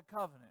what is a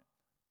covenant?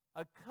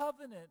 A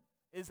covenant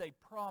is a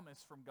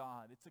promise from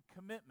God. It's a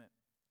commitment.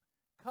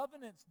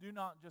 Covenants do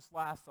not just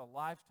last a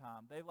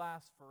lifetime. They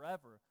last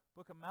forever.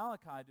 Book of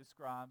Malachi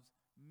describes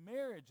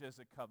marriage as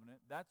a covenant.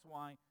 That's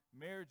why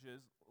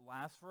marriages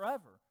last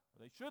forever.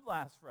 They should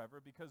last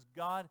forever because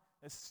God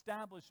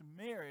established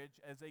marriage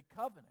as a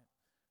covenant.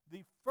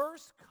 The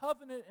first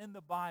covenant in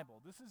the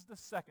Bible, this is the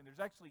second. There's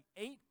actually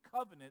 8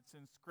 covenants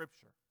in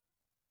Scripture.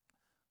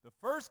 The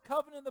first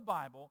covenant in the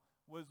Bible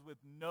was with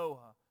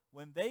Noah.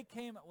 When the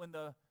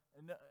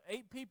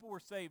 8 people were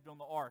saved on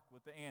the ark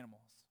with the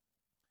animals.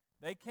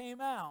 They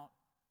came out,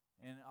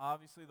 and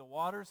obviously the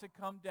waters had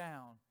come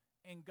down,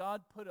 and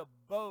God put a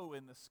bow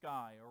in the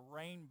sky, a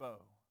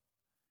rainbow.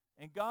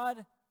 And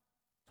God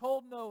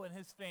told Noah and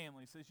his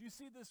family, says, you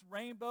see this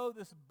rainbow,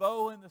 this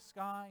bow in the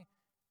sky?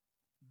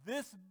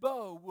 This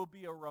bow will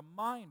be a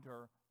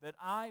reminder that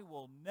I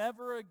will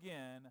never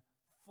again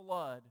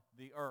flood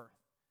the earth.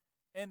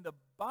 And the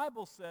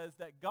Bible says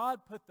that God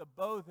put the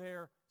bow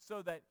there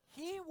so that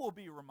he will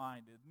be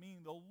reminded,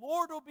 meaning the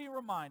Lord will be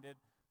reminded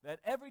that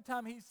every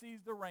time he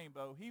sees the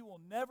rainbow, he will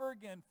never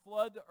again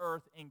flood the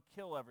earth and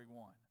kill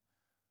everyone.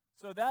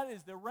 So that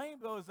is, the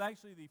rainbow is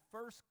actually the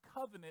first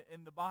covenant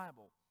in the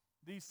Bible.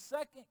 The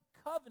second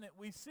covenant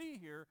we see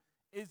here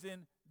is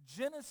in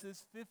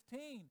Genesis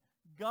 15.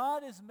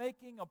 God is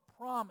making a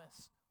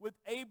promise with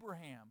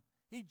Abraham.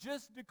 He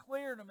just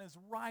declared him as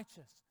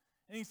righteous.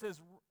 And he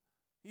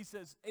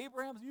says,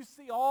 Abraham, you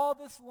see all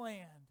this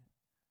land,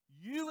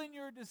 you and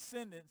your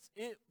descendants,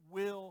 it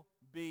will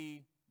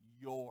be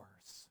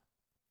yours.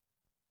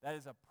 That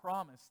is a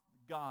promise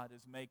God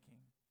is making.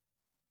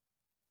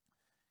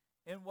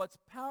 And what's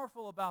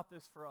powerful about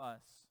this for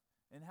us,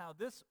 and how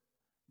this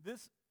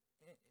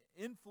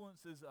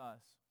influences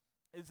us,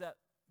 is that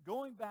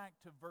going back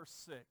to verse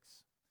 6,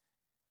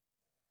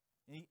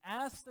 and he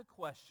asks the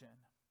question,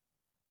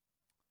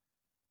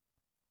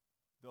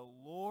 the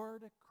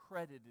Lord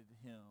credited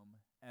him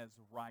as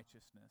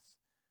righteousness,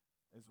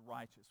 as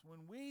righteous. When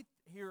we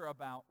hear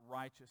about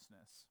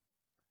righteousness,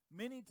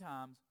 many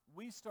times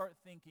we start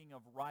thinking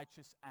of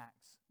righteous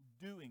acts,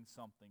 doing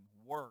something,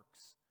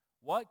 works.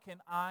 What can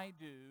I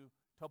do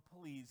to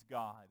please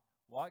God?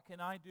 What can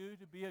I do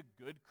to be a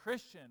good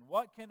Christian?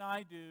 What can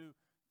I do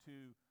to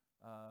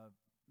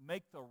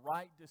make the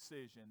right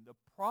decision? The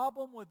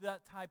problem with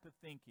that type of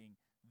thinking,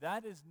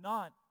 that is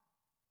not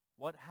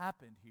what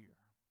happened here.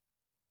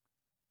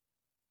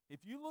 If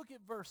you look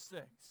at verse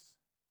 6,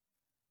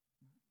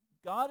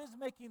 God is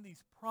making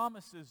these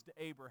promises to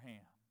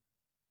Abraham.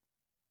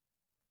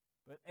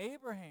 But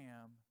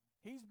Abraham,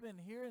 he's been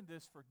hearing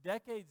this for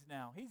decades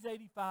now. He's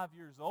 85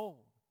 years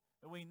old.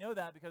 And we know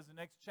that because the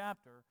next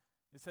chapter,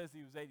 it says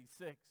he was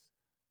 86.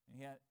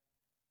 And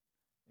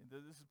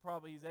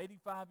he's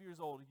 85 years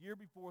old, a year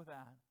before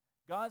that.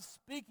 God's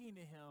speaking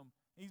to him.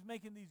 He's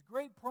making these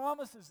great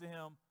promises to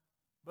him,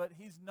 but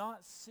he's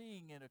not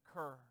seeing it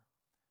occur.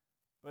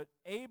 But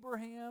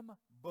Abraham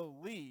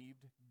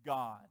believed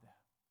God.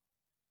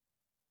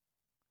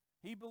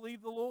 He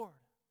believed the Lord.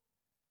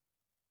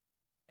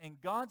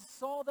 And God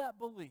saw that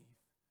belief,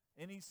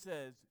 and he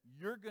says,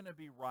 you're going to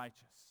be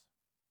righteous.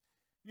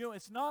 You know,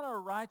 it's not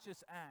our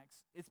righteous acts,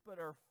 it's but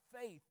our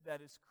faith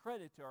that is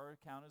credited to our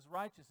account as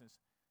righteousness.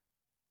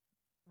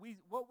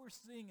 What we're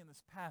seeing in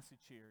this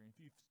passage here,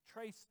 if you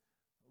trace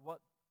what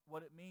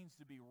it means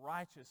to be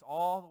righteous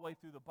all the way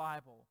through the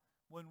Bible,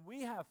 when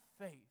we have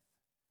faith,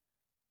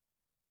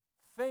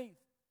 faith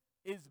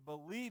is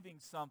believing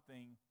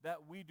something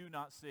that we do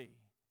not see.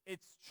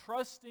 It's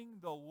trusting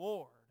the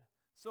Lord.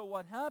 So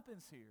what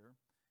happens here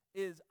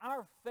is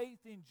our faith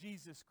in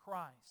Jesus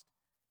Christ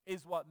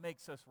is what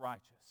makes us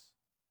righteous.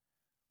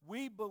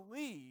 We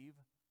believe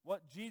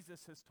what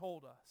Jesus has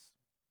told us.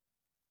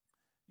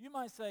 You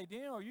might say,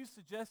 Daniel, are you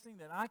suggesting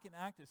that I can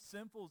act as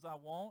sinful as I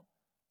want,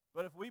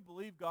 but if we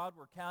believe God,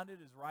 we're counted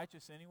as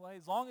righteous anyway?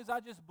 As long as I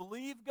just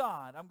believe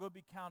God, I'm going to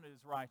be counted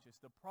as righteous.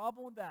 The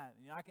problem with that,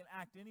 I can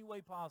act any way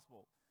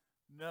possible.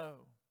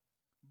 No.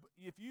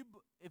 If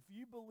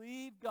you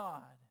believe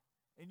God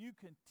and you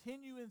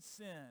continue in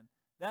sin,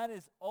 that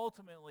is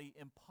ultimately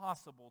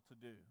impossible to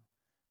do.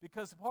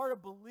 Because part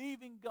of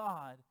believing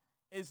God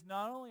is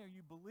not only are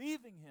you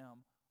believing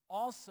him,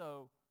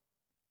 also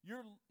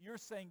you're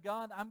saying,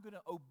 God, I'm going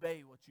to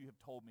obey what you have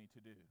told me to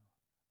do.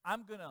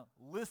 I'm going to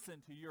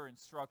listen to your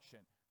instruction.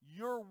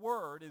 Your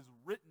word is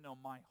written on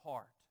my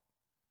heart.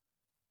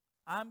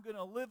 I'm going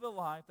to live a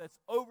life that's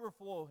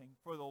overflowing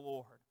for the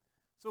Lord.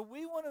 So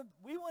we want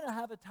to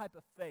have a type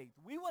of faith.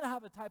 We want to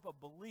have a type of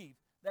belief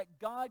that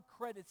God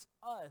credits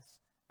us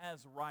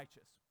as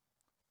righteous.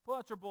 Pull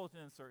out your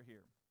bulletin insert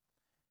here.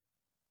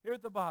 Here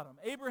at the bottom,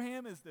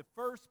 Abraham is the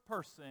first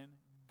person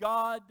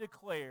God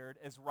declared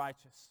as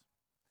righteous.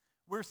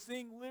 We're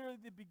seeing literally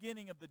the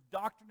beginning of the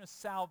doctrine of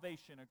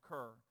salvation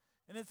occur.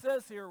 And it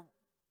says here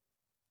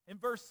in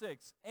verse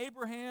 6,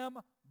 Abraham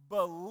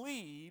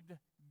believed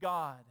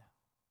God.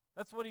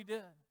 That's what he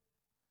did.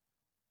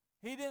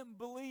 He didn't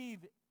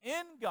believe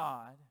in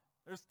God.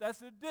 That's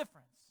the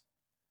difference.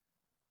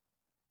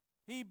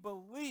 He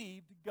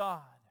believed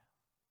God.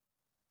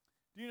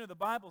 Do you know the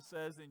Bible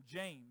says in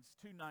James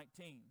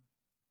 2:19,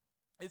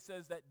 it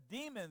says that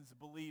demons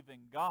believe in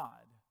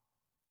God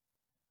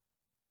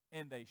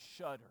and they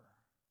shudder.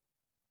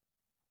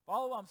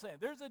 Follow what I'm saying.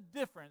 There's a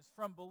difference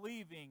from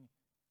believing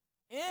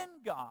in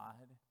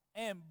God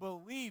and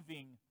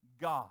believing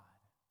God.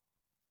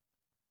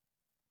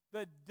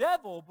 The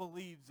devil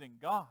believes in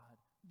God.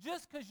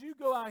 Just because you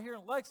go out here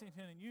in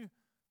Lexington and you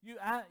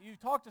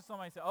talk to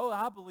somebody and say, oh,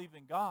 I believe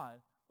in God,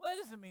 well,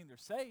 that doesn't mean they're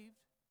saved.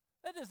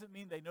 That doesn't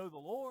mean they know the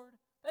Lord.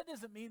 That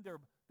doesn't mean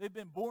they've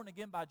been born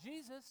again by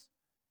Jesus.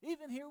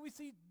 Even here we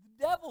see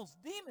devils,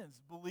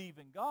 demons believe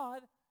in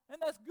God,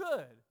 and that's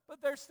good.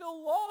 But they're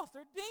still lost.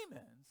 They're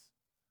demons.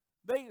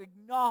 They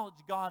acknowledge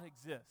God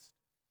exists.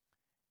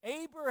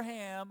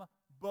 Abraham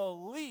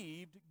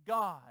believed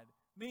God.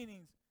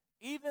 Meaning,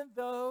 even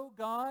though,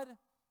 God,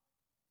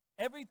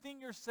 everything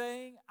you're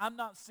saying, I'm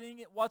not seeing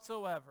it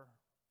whatsoever.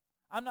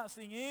 I'm not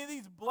seeing any of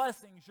these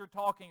blessings you're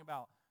talking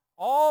about.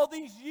 All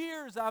these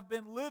years I've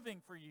been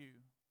living for you.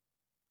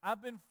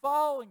 I've been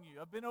following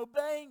you. I've been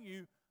obeying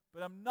you.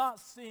 But I'm not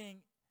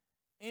seeing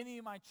any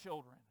of my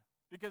children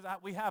because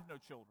we have no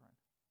children.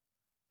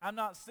 I'm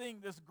not seeing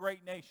this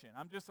great nation.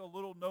 I'm just a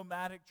little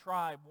nomadic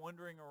tribe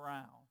wandering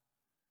around.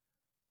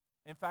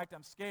 In fact,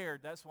 I'm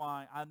scared. That's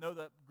why I know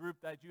that group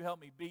that you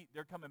helped me beat,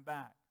 they're coming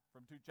back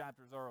from 2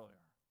 chapters earlier.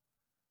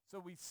 So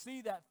we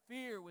see that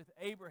fear with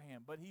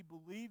Abraham, but he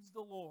believes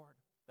the Lord.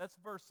 That's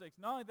verse 6.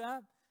 Not only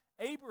that,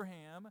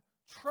 Abraham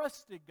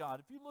trusted God.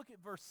 If you look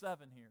at verse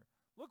 7 here,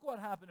 look what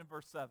happened in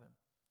verse 7.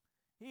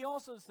 He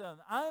also said,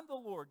 I am the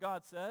Lord,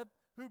 God said,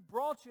 who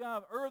brought you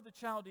out of Ur of the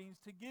Chaldeans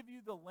to give you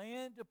the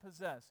land to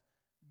possess.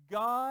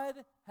 God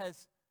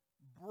has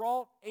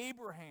brought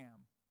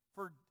Abraham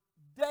for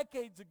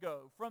decades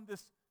ago from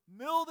this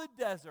middle of the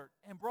desert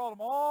and brought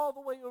him all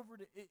the way over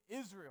to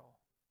Israel.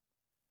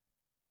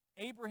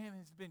 Abraham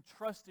has been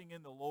trusting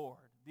in the Lord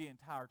the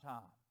entire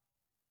time.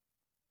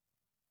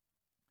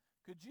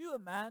 Could you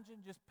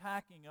imagine just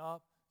packing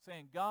up,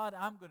 saying, God,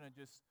 I'm going to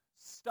just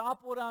stop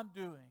what I'm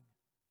doing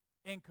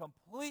and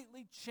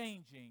completely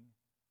changing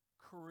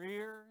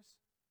careers,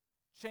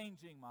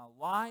 changing my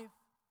life,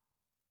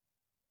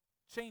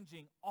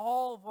 changing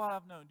all of what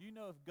I've known? Do you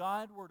know if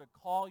God were to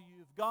call you,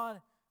 if God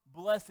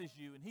blesses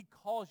you and he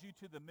calls you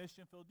to the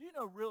mission field, do you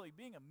know really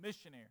being a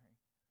missionary,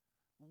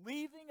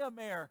 leaving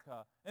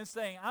America and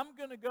saying, I'm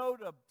going to go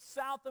to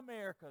South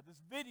America, this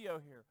video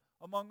here,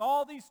 among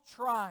all these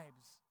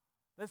tribes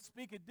that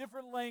speak a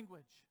different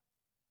language,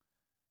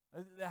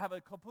 that have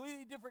a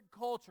completely different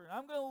culture, and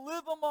I'm going to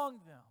live among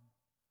them,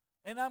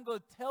 and I'm going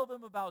to tell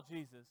them about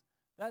Jesus.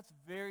 That's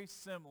very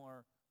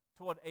similar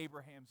to what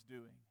Abraham's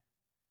doing.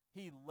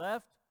 He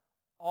left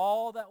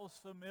all that was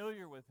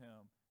familiar with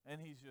him,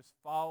 and he's just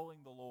following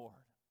the Lord.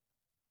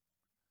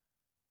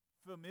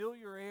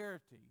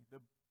 Familiarity, the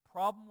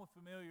problem with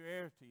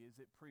familiarity is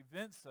it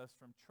prevents us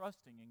from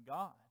trusting in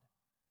God.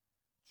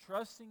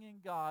 Trusting in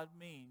God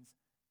means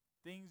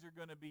things are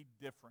going to be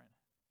different.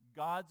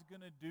 God's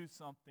going to do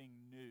something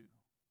new.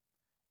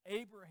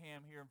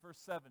 Abraham here in verse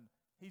 7,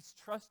 he's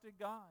trusted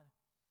God.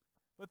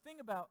 But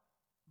think about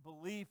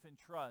belief and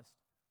trust.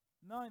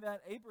 Not only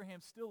that,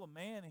 Abraham's still a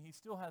man and he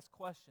still has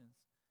questions.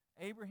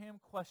 Abraham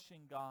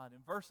questioned God. In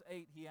verse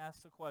 8, he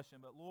asks the question,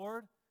 but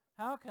Lord,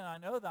 how can I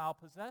know that I'll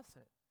possess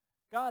it?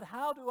 God,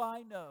 how do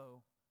I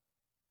know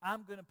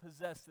I'm going to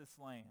possess this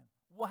land?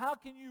 Well, how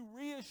can you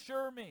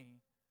reassure me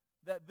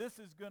that this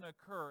is going to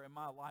occur in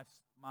my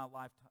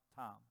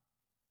lifetime?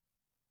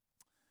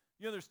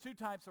 You know, there's 2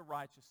 types of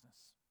righteousness.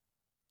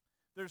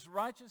 There's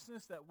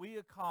righteousness that we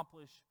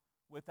accomplish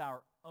with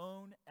our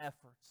own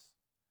efforts.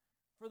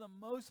 For the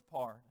most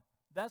part,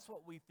 that's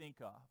what we think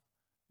of.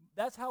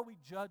 That's how we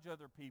judge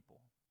other people.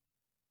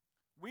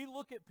 We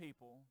look at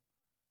people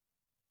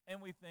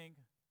and we think,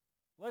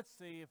 let's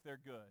see if they're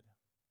good.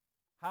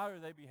 How do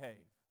they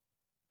behave?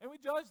 And we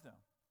judge them.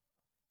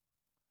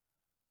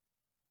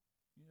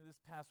 You know, this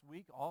past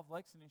week, all of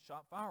Lexington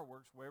shot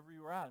fireworks wherever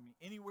you were at. I mean,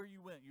 anywhere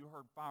you went, you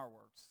heard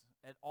fireworks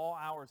at all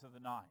hours of the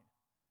night.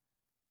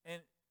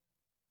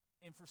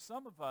 And for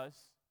some of us,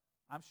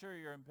 I'm sure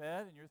you're in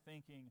bed and you're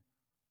thinking,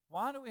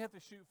 why do we have to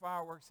shoot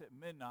fireworks at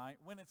midnight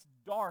when it's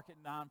dark at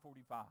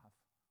 9:45?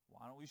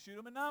 Why don't we shoot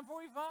them at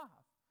 9:45?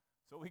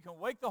 So we can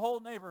wake the whole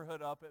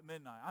neighborhood up at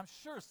midnight. I'm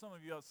sure some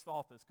of you have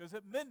thought this, because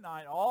at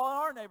midnight, all in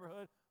our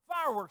neighborhood,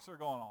 fireworks are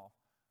going off.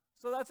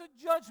 So that's a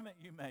judgment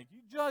you make.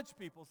 You judge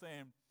people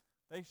saying,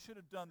 they should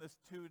have done this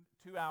 2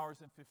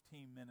 hours and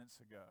 15 minutes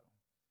ago.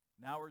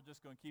 Now we're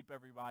just going to keep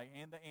everybody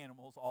and the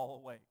animals all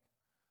awake.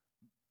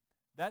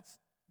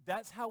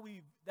 That's how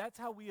we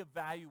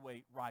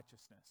evaluate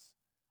righteousness,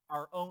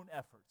 our own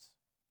efforts.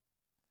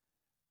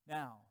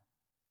 Now,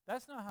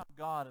 that's not how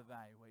God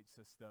evaluates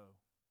us, though,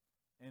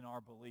 in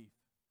our belief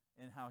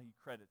and how he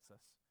credits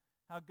us.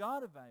 How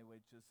God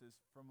evaluates us is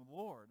from the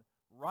Lord.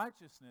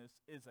 Righteousness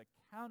is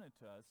accounted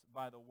to us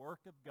by the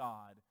work of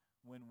God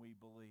when we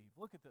believe.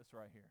 Look at this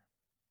right here.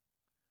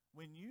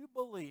 When you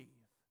believe,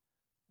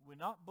 we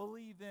not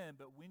believe in,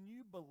 but when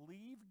you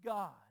believe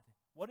God,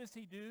 what does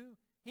he do?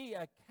 He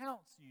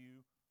accounts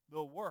you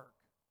the work.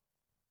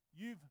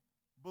 You've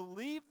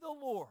believed the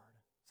Lord.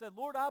 Said,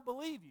 Lord, I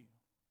believe you.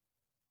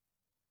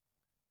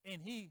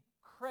 And he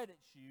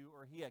credits you,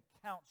 or he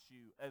accounts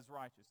you as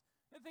righteous.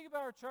 And think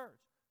about our church.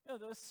 You know,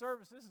 this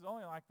is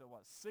only like the,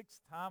 6th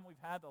time we've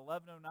had the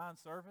 1109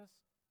 service?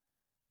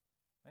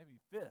 Maybe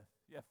 5th.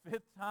 Yeah,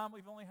 5th time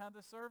we've only had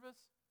this service.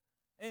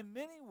 In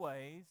many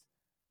ways,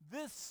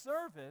 this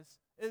service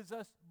is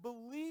us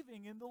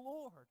believing in the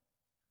Lord.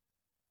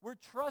 We're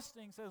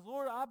trusting, says,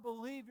 Lord, I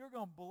believe you're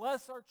going to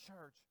bless our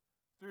church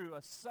through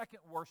a second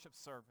worship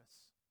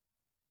service.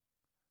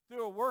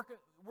 Through a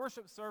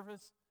worship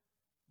service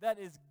that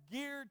is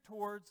geared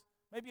towards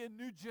maybe a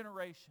new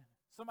generation.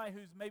 Somebody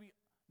who's maybe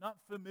not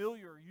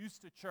familiar or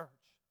used to church.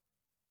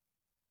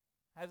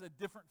 Has a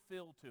different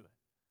feel to it.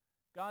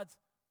 God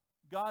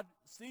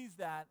sees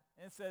that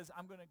and says,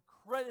 I'm going to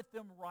credit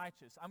them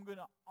righteous. I'm going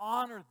to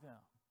honor them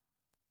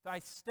by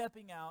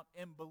stepping out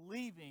and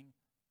believing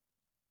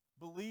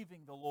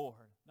the Lord.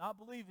 Not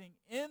believing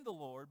in the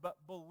Lord, but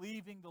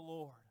believing the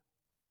Lord.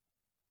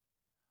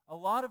 A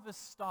lot of us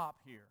stop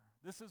here.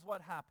 This is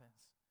what happens.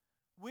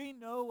 We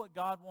know what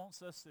God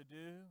wants us to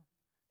do,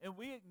 and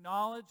we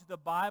acknowledge the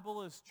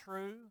Bible is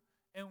true,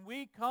 and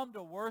we come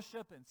to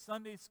worship in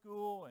Sunday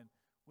school, and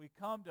we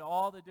come to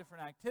all the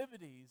different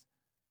activities,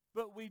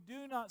 but we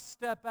do not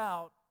step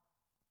out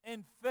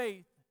in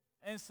faith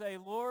and say,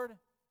 Lord,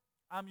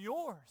 I'm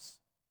yours.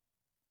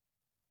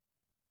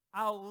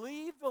 I'll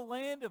leave the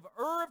land of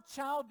Ur of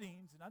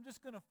Chaldeans, and I'm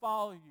just going to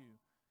follow you.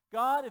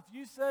 God, if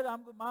you said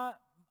I'm going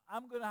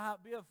to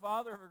be a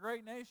father of a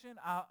great nation,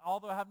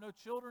 although I have no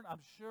children, I'm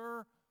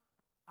sure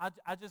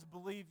I just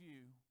believe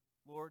you,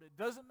 Lord. It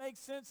doesn't make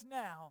sense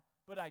now,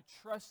 but I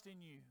trust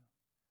in you.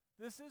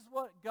 This is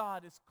what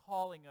God is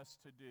calling us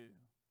to do.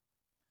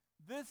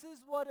 This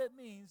is what it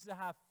means to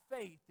have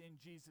faith in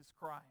Jesus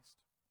Christ.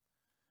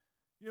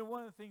 You know,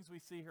 one of the things we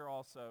see here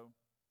also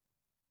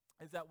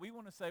is that we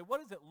want to say, what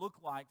does it look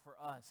like for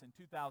us in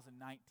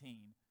 2019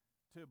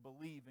 to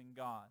believe in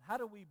God? How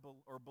do we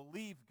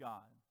believe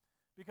God?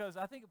 Because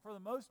I think for the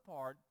most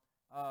part,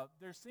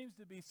 there seems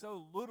to be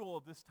so little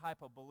of this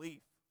type of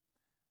belief.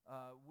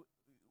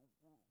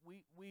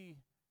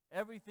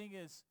 Everything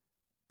is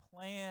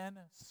planned,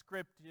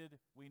 scripted.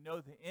 We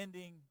know the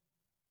ending,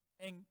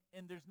 and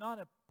there's not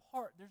a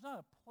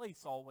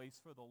place always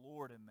for the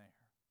Lord in there.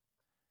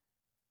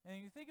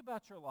 And you think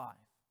about your life.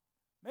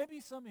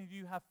 Maybe some of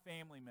you have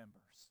family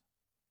members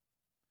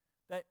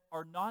that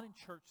are not in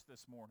church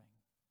this morning.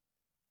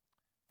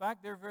 In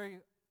fact, they're very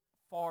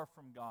far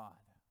from God.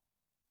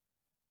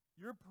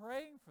 You're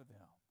praying for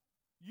them.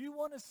 You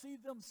want to see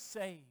them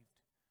saved.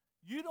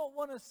 You don't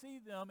want to see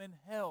them in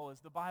hell,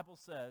 as the Bible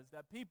says,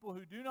 that people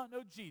who do not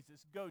know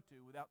Jesus go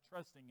to without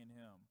trusting in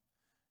him.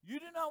 You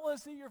do not want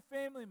to see your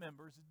family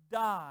members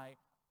die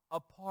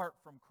apart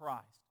from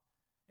Christ.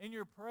 And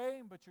you're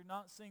praying, but you're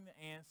not seeing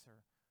the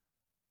answer.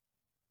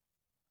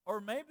 Or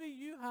maybe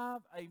you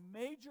have a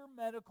major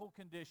medical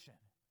condition.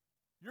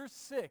 You're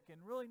sick, and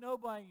really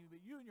nobody, but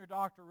you and your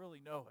doctor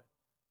really know it,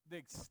 the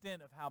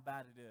extent of how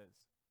bad it is.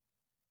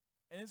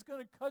 And it's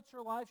going to cut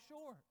your life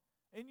short.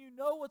 And you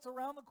know what's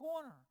around the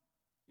corner.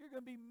 You're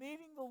going to be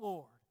meeting the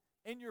Lord,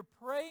 and you're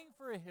praying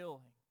for a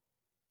healing.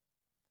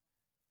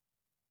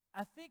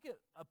 I think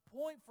a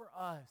point for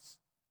us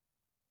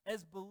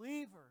as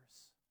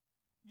believers,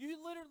 you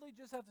literally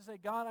just have to say,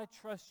 God, I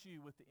trust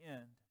you with the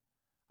end.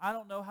 I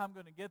don't know how I'm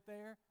going to get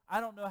there. I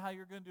don't know how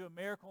you're going to do a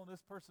miracle in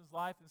this person's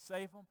life and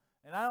save them.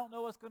 And I don't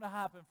know what's going to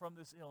happen from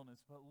this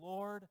illness. But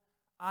Lord,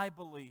 I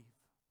believe.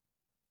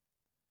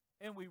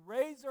 And we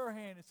raise our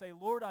hand and say,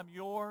 Lord, I'm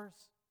yours.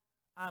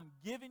 I'm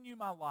giving you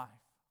my life.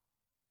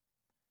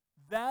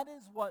 That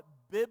is what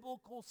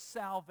biblical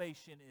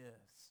salvation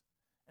is.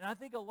 And I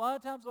think a lot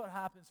of times what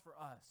happens for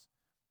us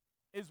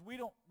is we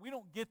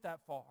don't get that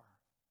far.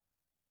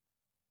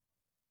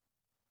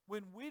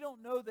 When we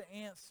don't know the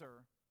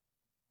answer,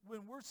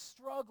 when we're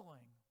struggling,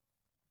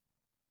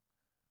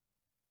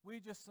 we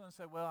just want to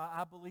say, well,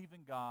 I believe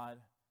in God,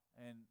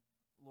 and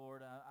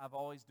Lord, I've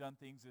always done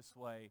things this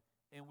way.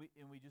 And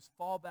we just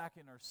fall back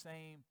in our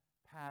same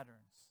patterns.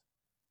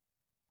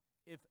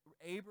 If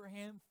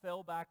Abraham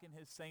fell back in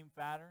his same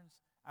patterns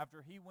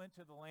after he went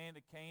to the land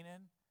of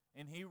Canaan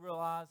and he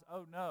realized,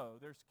 oh no,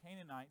 there's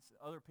Canaanites,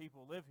 other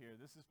people live here.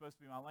 This is supposed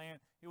to be my land.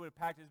 He would have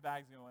packed his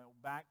bags and went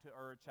back to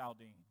Ur of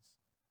Chaldeans.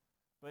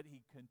 But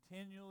he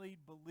continually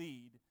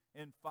believed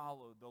and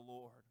followed the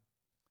Lord.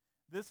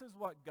 This is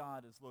what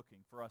God is looking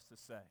for us to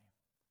say.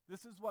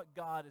 This is what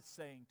God is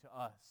saying to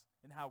us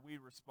and how we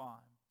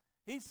respond.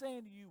 He's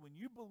saying to you, when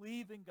you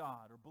believe in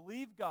God or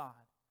believe God,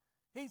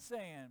 he's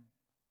saying,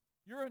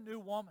 you're a new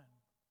woman.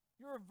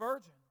 You're a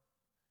virgin.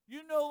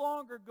 You no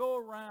longer go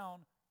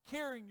around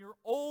carrying your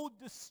old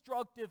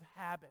destructive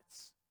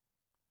habits.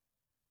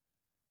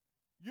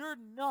 You're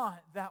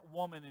not that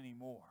woman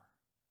anymore.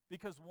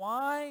 Because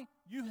why?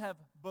 You have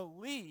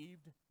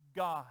believed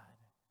God.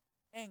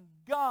 And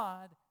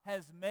God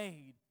has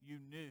made you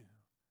new.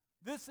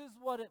 This is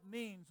what it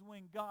means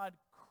when God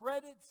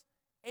credits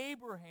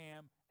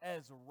Abraham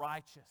as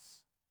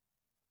righteous.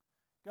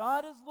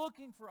 God is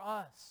looking for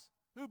us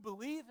who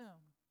believe him.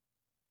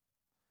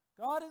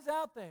 God is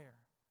out there.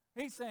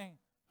 He's saying,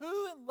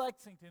 who in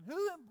Lexington, who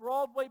in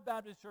Broadway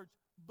Baptist Church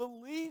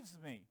believes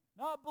me?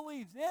 Not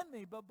believes in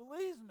me, but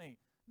believes me.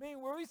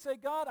 Meaning where we say,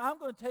 God, I'm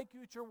going to take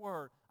you at your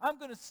word. I'm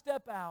going to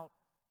step out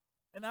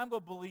and I'm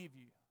going to believe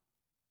you.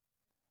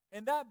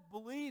 And that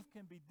belief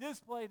can be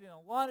displayed in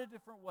a lot of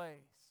different ways.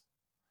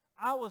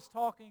 I was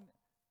talking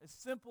as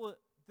simple,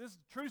 this is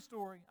a true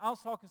story. I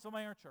was talking to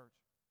somebody in our church.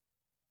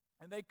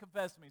 And they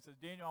confessed to me, says,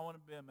 Daniel, I want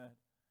to be a med.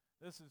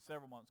 This is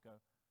several months ago.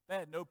 They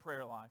had no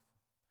prayer life.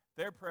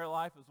 Their prayer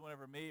life was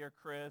whenever me or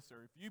Chris,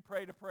 or if you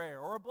prayed a prayer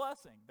or a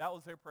blessing, that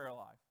was their prayer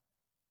life.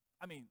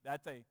 I mean,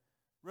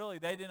 really,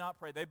 they did not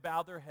pray. They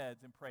bowed their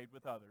heads and prayed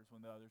with others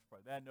when the others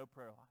prayed. They had no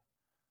prayer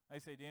life. They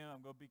say, Dan,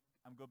 I'm going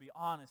to be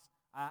honest,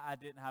 I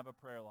didn't have a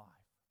prayer life.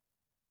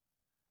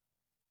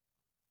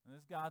 And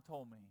this guy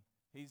told me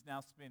he's now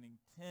spending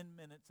 10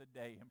 minutes a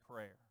day in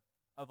prayer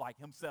of like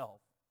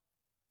himself.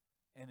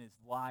 And his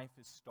life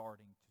is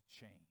starting to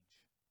change.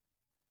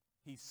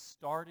 He's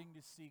starting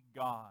to see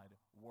God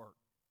work.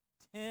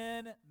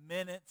 10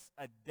 minutes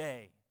a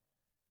day.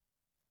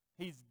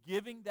 He's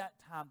giving that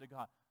time to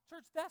God.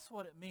 Church, that's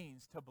what it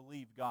means to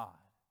believe God.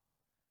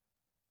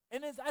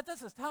 And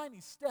that's a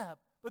tiny step,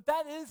 but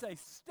that is a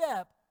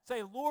step.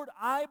 Say, Lord,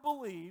 I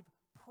believe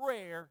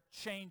prayer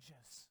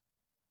changes.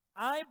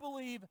 I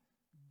believe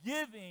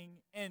giving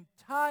and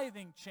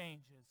tithing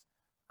changes.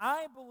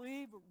 I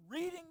believe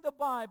reading the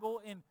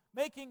Bible and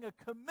making a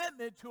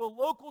commitment to a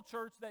local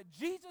church that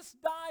Jesus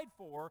died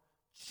for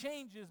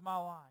changes my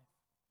life.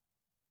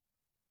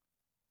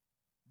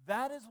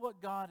 That is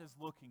what God is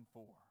looking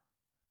for.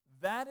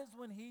 That is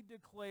when he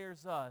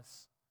declares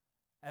us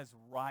as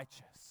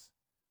righteous.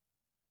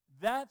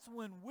 That's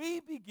when we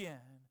begin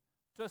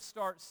to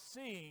start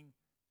seeing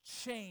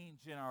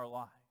change in our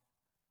life.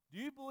 Do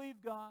you believe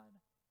God?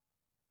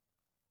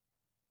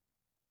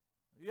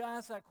 You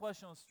ask that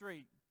question on the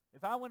street.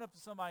 If I went up to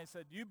somebody and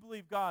said, do you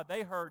believe God?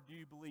 They heard, do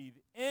you believe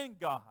in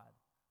God?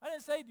 I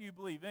didn't say, do you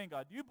believe in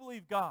God? Do you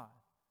believe God?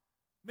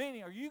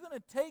 Meaning, are you going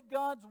to take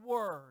God's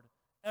word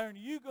and are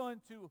you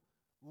going to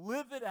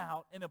live it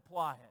out and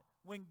apply it?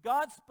 When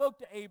God spoke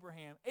to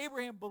Abraham,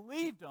 Abraham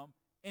believed him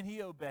and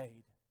he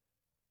obeyed.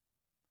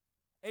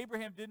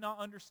 Abraham did not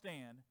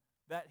understand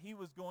that he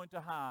was going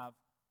to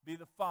be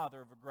the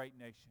father of a great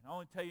nation. I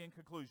want to tell you in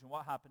conclusion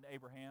what happened to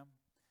Abraham.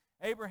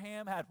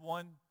 Abraham had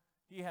one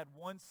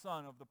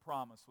son of the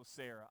promise with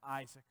Sarah,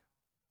 Isaac.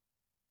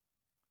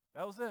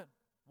 That was it.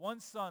 One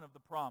son of the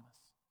promise.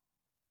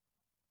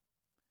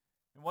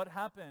 And what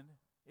happened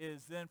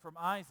is then from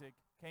Isaac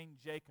came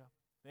Jacob.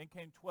 Then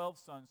came 12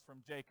 sons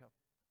from Jacob.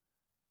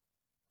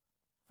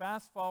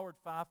 Fast forward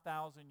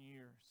 5,000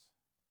 years.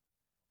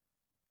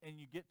 And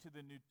you get to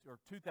the a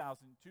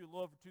little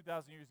over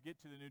 2,000 years,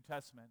 get to the New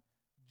Testament.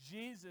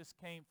 Jesus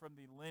came from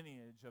the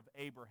lineage of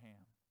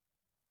Abraham.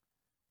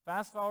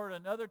 Fast forward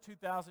another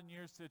 2,000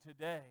 years to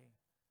today.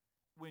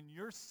 When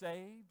you're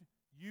saved,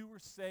 you were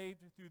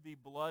saved through the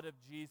blood of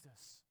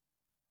Jesus.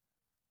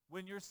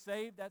 When you're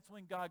saved, that's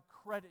when God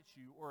credits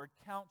you or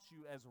accounts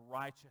you as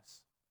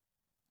righteous.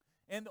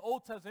 In the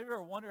Old Testament, have you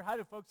ever wondered how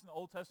do folks in the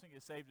Old Testament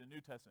get saved in the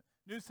New Testament?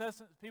 New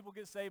Testament, people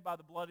get saved by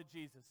the blood of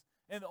Jesus.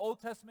 In the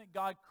Old Testament,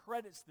 God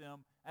credits them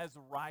as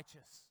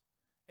righteous.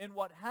 And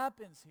what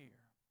happens here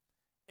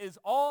is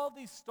all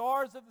these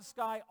stars of the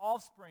sky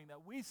offspring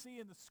that we see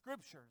in the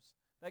Scriptures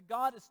that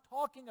God is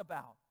talking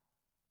about.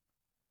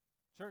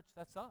 Church,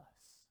 that's us.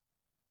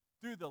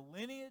 Through the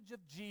lineage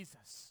of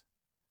Jesus,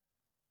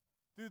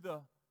 through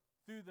the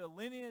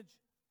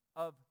lineage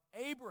of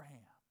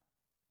Abraham,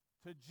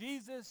 to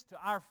Jesus, to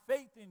our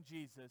faith in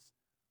Jesus,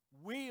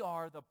 we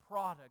are the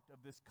product of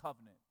this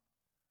covenant.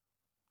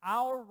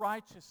 Our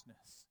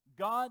righteousness,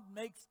 God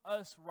makes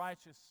us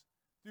righteous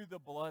through the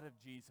blood of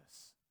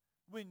Jesus.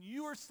 When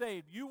you are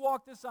saved, you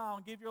walk this aisle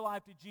and give your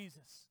life to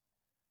Jesus.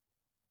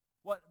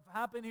 What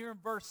happened here in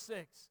verse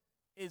 6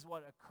 is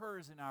what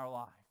occurs in our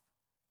life.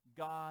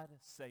 God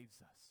saves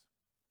us.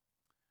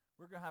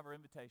 We're going to have our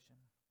invitation.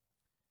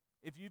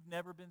 If you've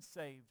never been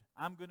saved,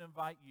 I'm going to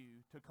invite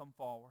you to come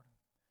forward.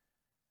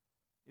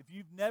 If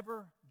you've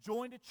never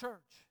joined a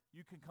church,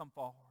 you can come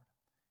forward.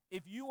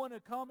 If you want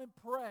to come and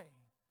pray,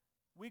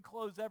 we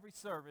close every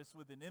service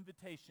with an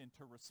invitation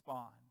to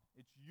respond.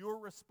 It's your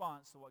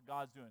response to what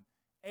God's doing.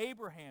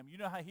 Abraham, you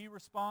know how he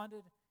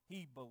responded?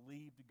 He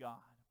believed God.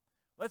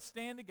 Let's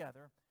stand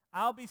together.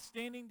 I'll be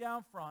standing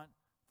down front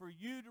for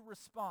you to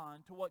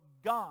respond to what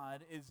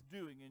God is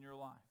doing in your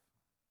life.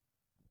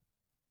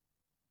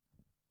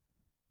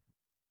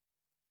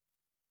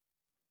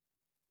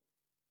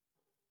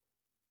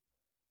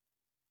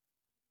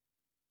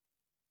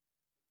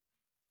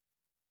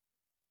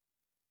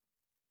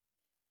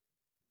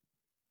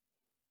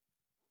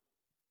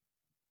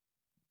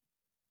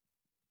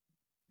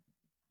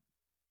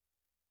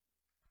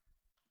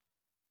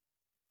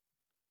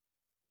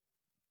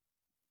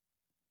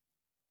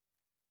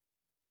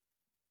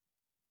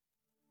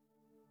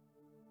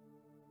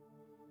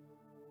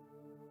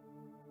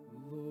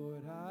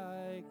 Lord,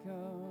 I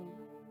come,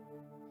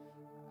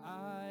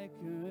 I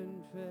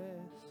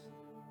confess,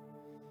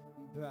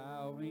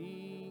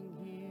 bowing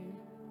here,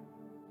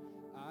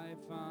 I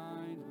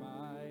find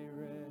my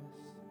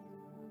rest.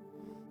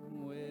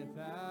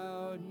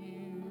 Without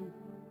you,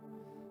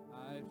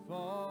 I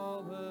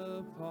fall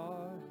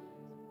apart.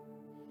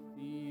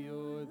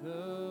 You're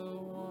the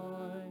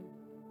one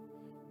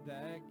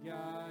that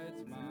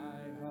guides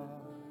my heart.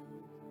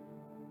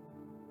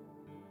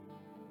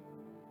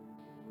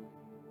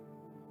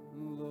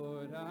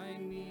 Lord, I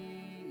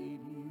need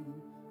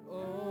you.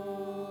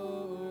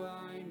 Oh,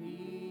 I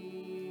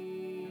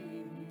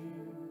need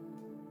you.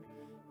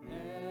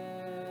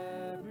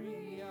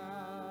 Every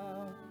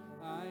hour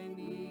I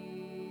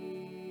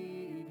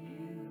need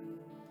you.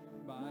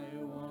 My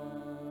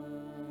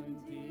one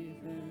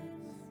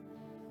defense,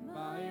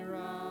 my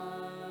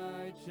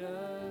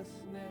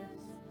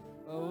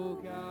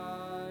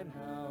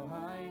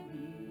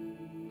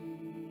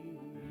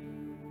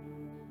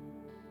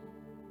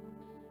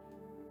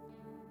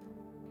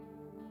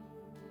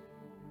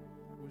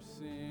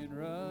sin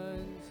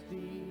runs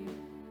deep.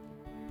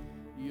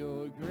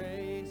 Your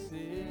grace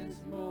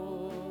is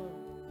more.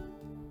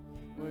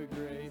 Where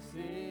grace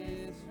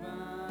is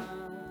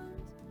found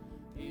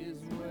is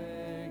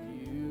where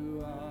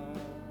you are.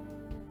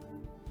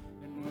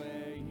 And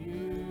where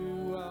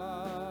you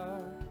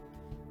are,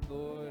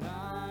 Lord,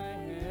 I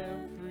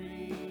am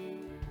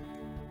free.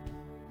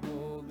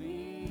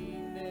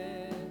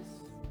 Holiness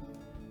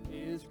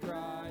is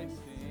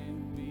Christ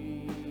in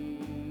me.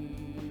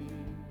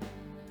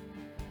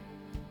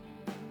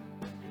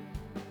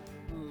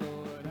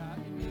 Lord, I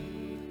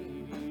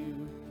need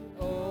you.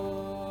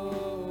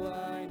 Oh,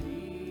 I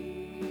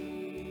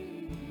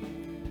need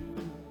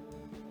you.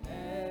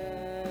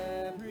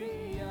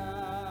 Every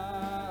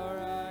hour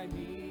I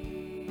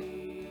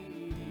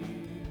need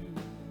you.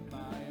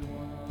 My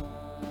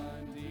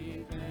one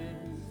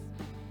defense,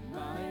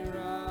 my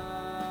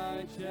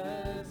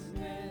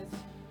righteousness.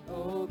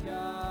 Oh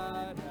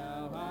God,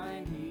 how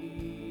I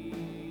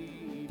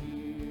need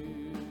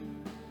you.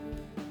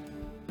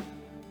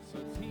 So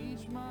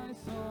teach my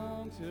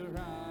song to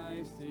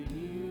rise to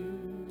you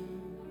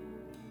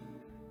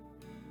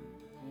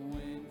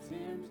when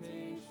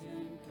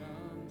temptation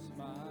comes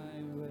my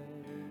way.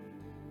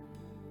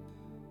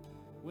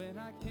 When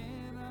I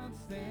cannot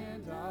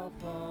stand, I'll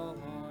fall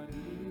on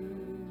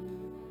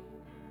you.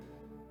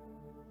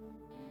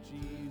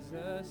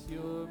 Jesus,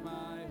 you're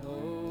my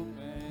hope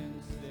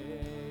and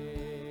stay.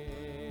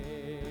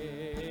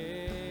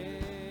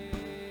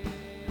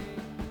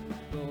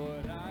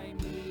 Lord, I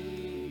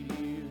need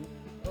you.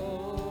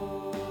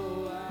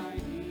 Oh, I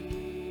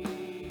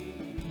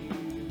need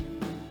you.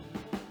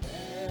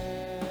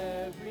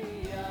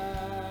 Every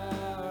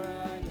hour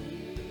I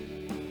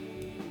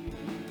need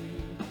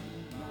you.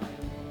 My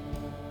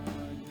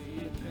one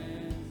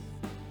defense,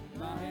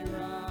 my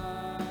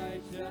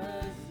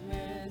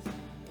righteousness.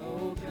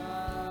 Oh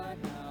God,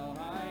 how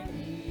I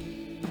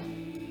need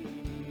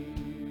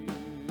you.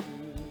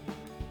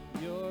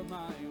 You're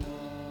my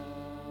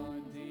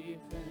one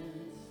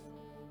defense,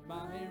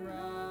 my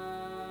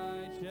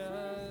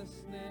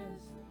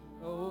righteousness.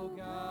 Oh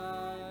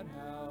God,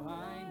 how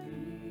I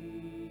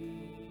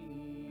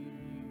need you.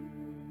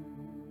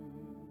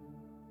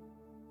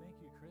 Thank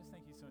you, Chris.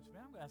 Thank you so much.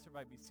 Man, I'm going to ask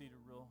everybody to be seated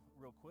real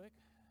quick.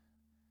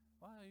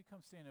 Why don't you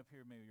come stand up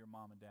here, maybe your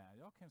mom and dad.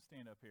 Y'all come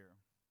stand up here.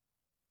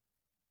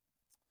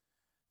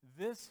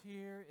 This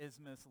here is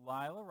Miss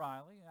Lila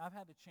Riley. I've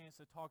had the chance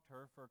to talk to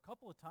her for a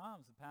couple of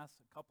times the past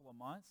couple of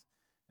months.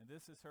 And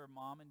this is her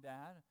mom and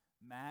dad,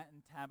 Matt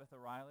and Tabitha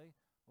Riley.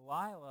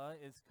 Lila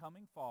is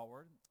coming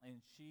forward,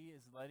 and she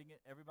is letting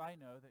everybody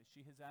know that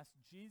she has asked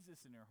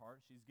Jesus in her heart.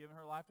 She's given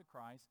her life to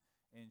Christ,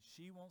 and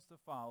she wants to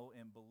follow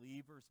in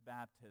believer's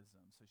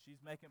baptism. So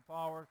she's making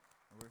forward,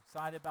 and we're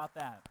excited about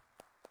that.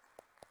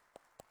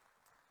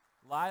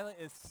 Lila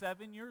is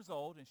 7 years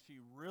old, and she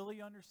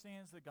really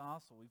understands the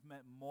gospel. We've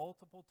met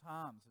multiple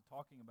times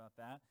talking about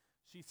that.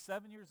 She's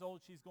 7 years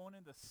old. She's going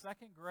into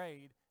second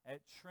grade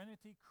at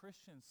Trinity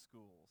Christian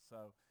School.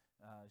 So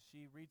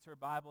she reads her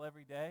Bible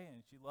every day,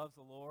 and she loves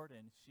the Lord,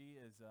 and she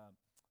is,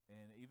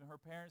 and even her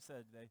parents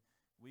said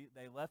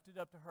they left it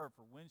up to her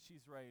for when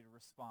she's ready to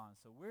respond.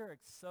 So we're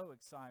so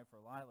excited for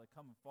Lila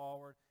coming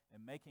forward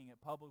and making it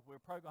public. We're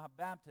probably going to have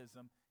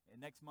baptism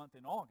next month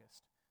in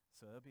August.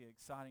 So it'll be an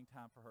exciting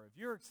time for her. If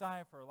you're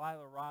excited for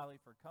Lila Riley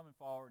for coming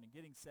forward and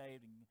getting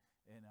saved and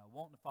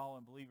wanting to follow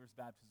in believer's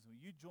baptism,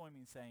 will you join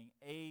me in saying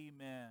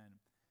amen?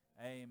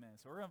 Amen.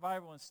 So we're going to invite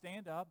everyone to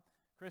stand up.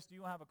 Chris, do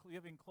you have a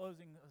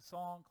closing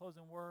song,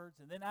 closing words?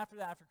 And then after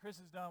that, after Chris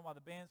is done, while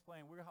the band's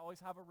playing, we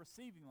always have a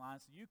receiving line.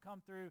 So you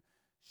come through,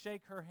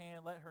 shake her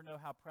hand, let her know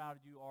how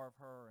proud you are of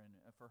her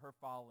and for her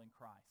following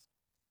Christ.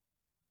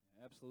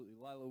 Absolutely.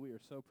 Lila, we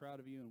are so proud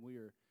of you, and we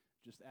are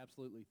just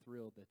absolutely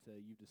thrilled that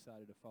you've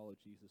decided to follow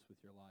Jesus with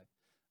your life.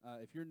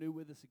 If you're new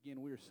with us again,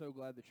 we are so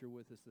glad that you're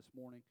with us this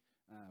morning.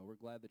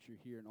 We're glad that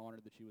you're here and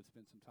honored that you would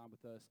spend some time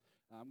with us.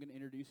 I'm going to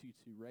introduce you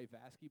to Ray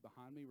Vasky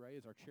behind me. Ray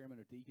is our chairman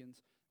of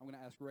deacons. I'm going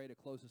to ask Ray to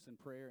close us in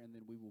prayer, and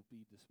then we will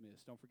be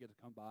dismissed. Don't forget to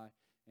come by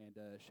and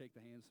shake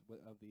the hands of the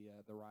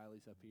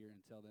Rileys up here and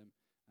tell them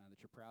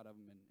that you're proud of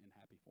them and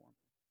happy for them.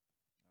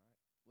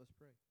 All right, let's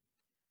pray.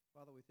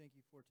 Father, we thank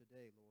you for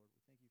today, Lord. We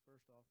thank you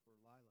first off for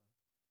Lila.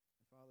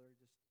 And Father, it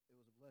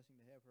was a blessing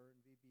to have her in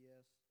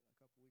VBS a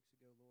couple weeks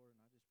ago, Lord,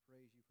 and I just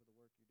praise you for the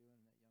work you're doing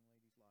in that young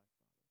lady's life,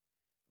 Father.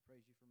 I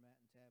praise you for Matt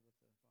and Tabitha,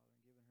 Father, and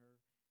giving her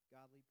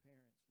godly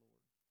parents, Lord,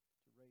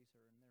 to raise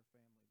her and their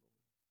family, Lord.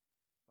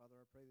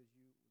 Father, I pray that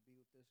you would be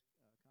with this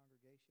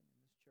congregation and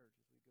this church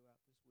as we go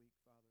out this week,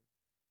 Father.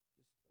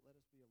 Just let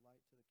us be a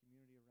light to the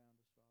community around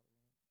us, Father.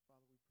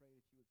 Father, we pray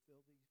that you would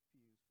fill these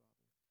pews,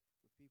 Father,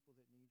 with people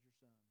that need your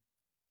Son.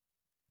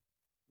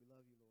 We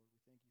love you, Lord.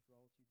 We thank you for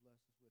all that you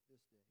bless us with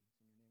this day. It's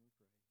in your name we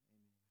pray.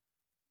 Amen.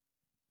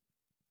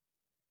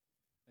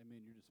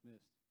 Amen. You're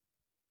dismissed.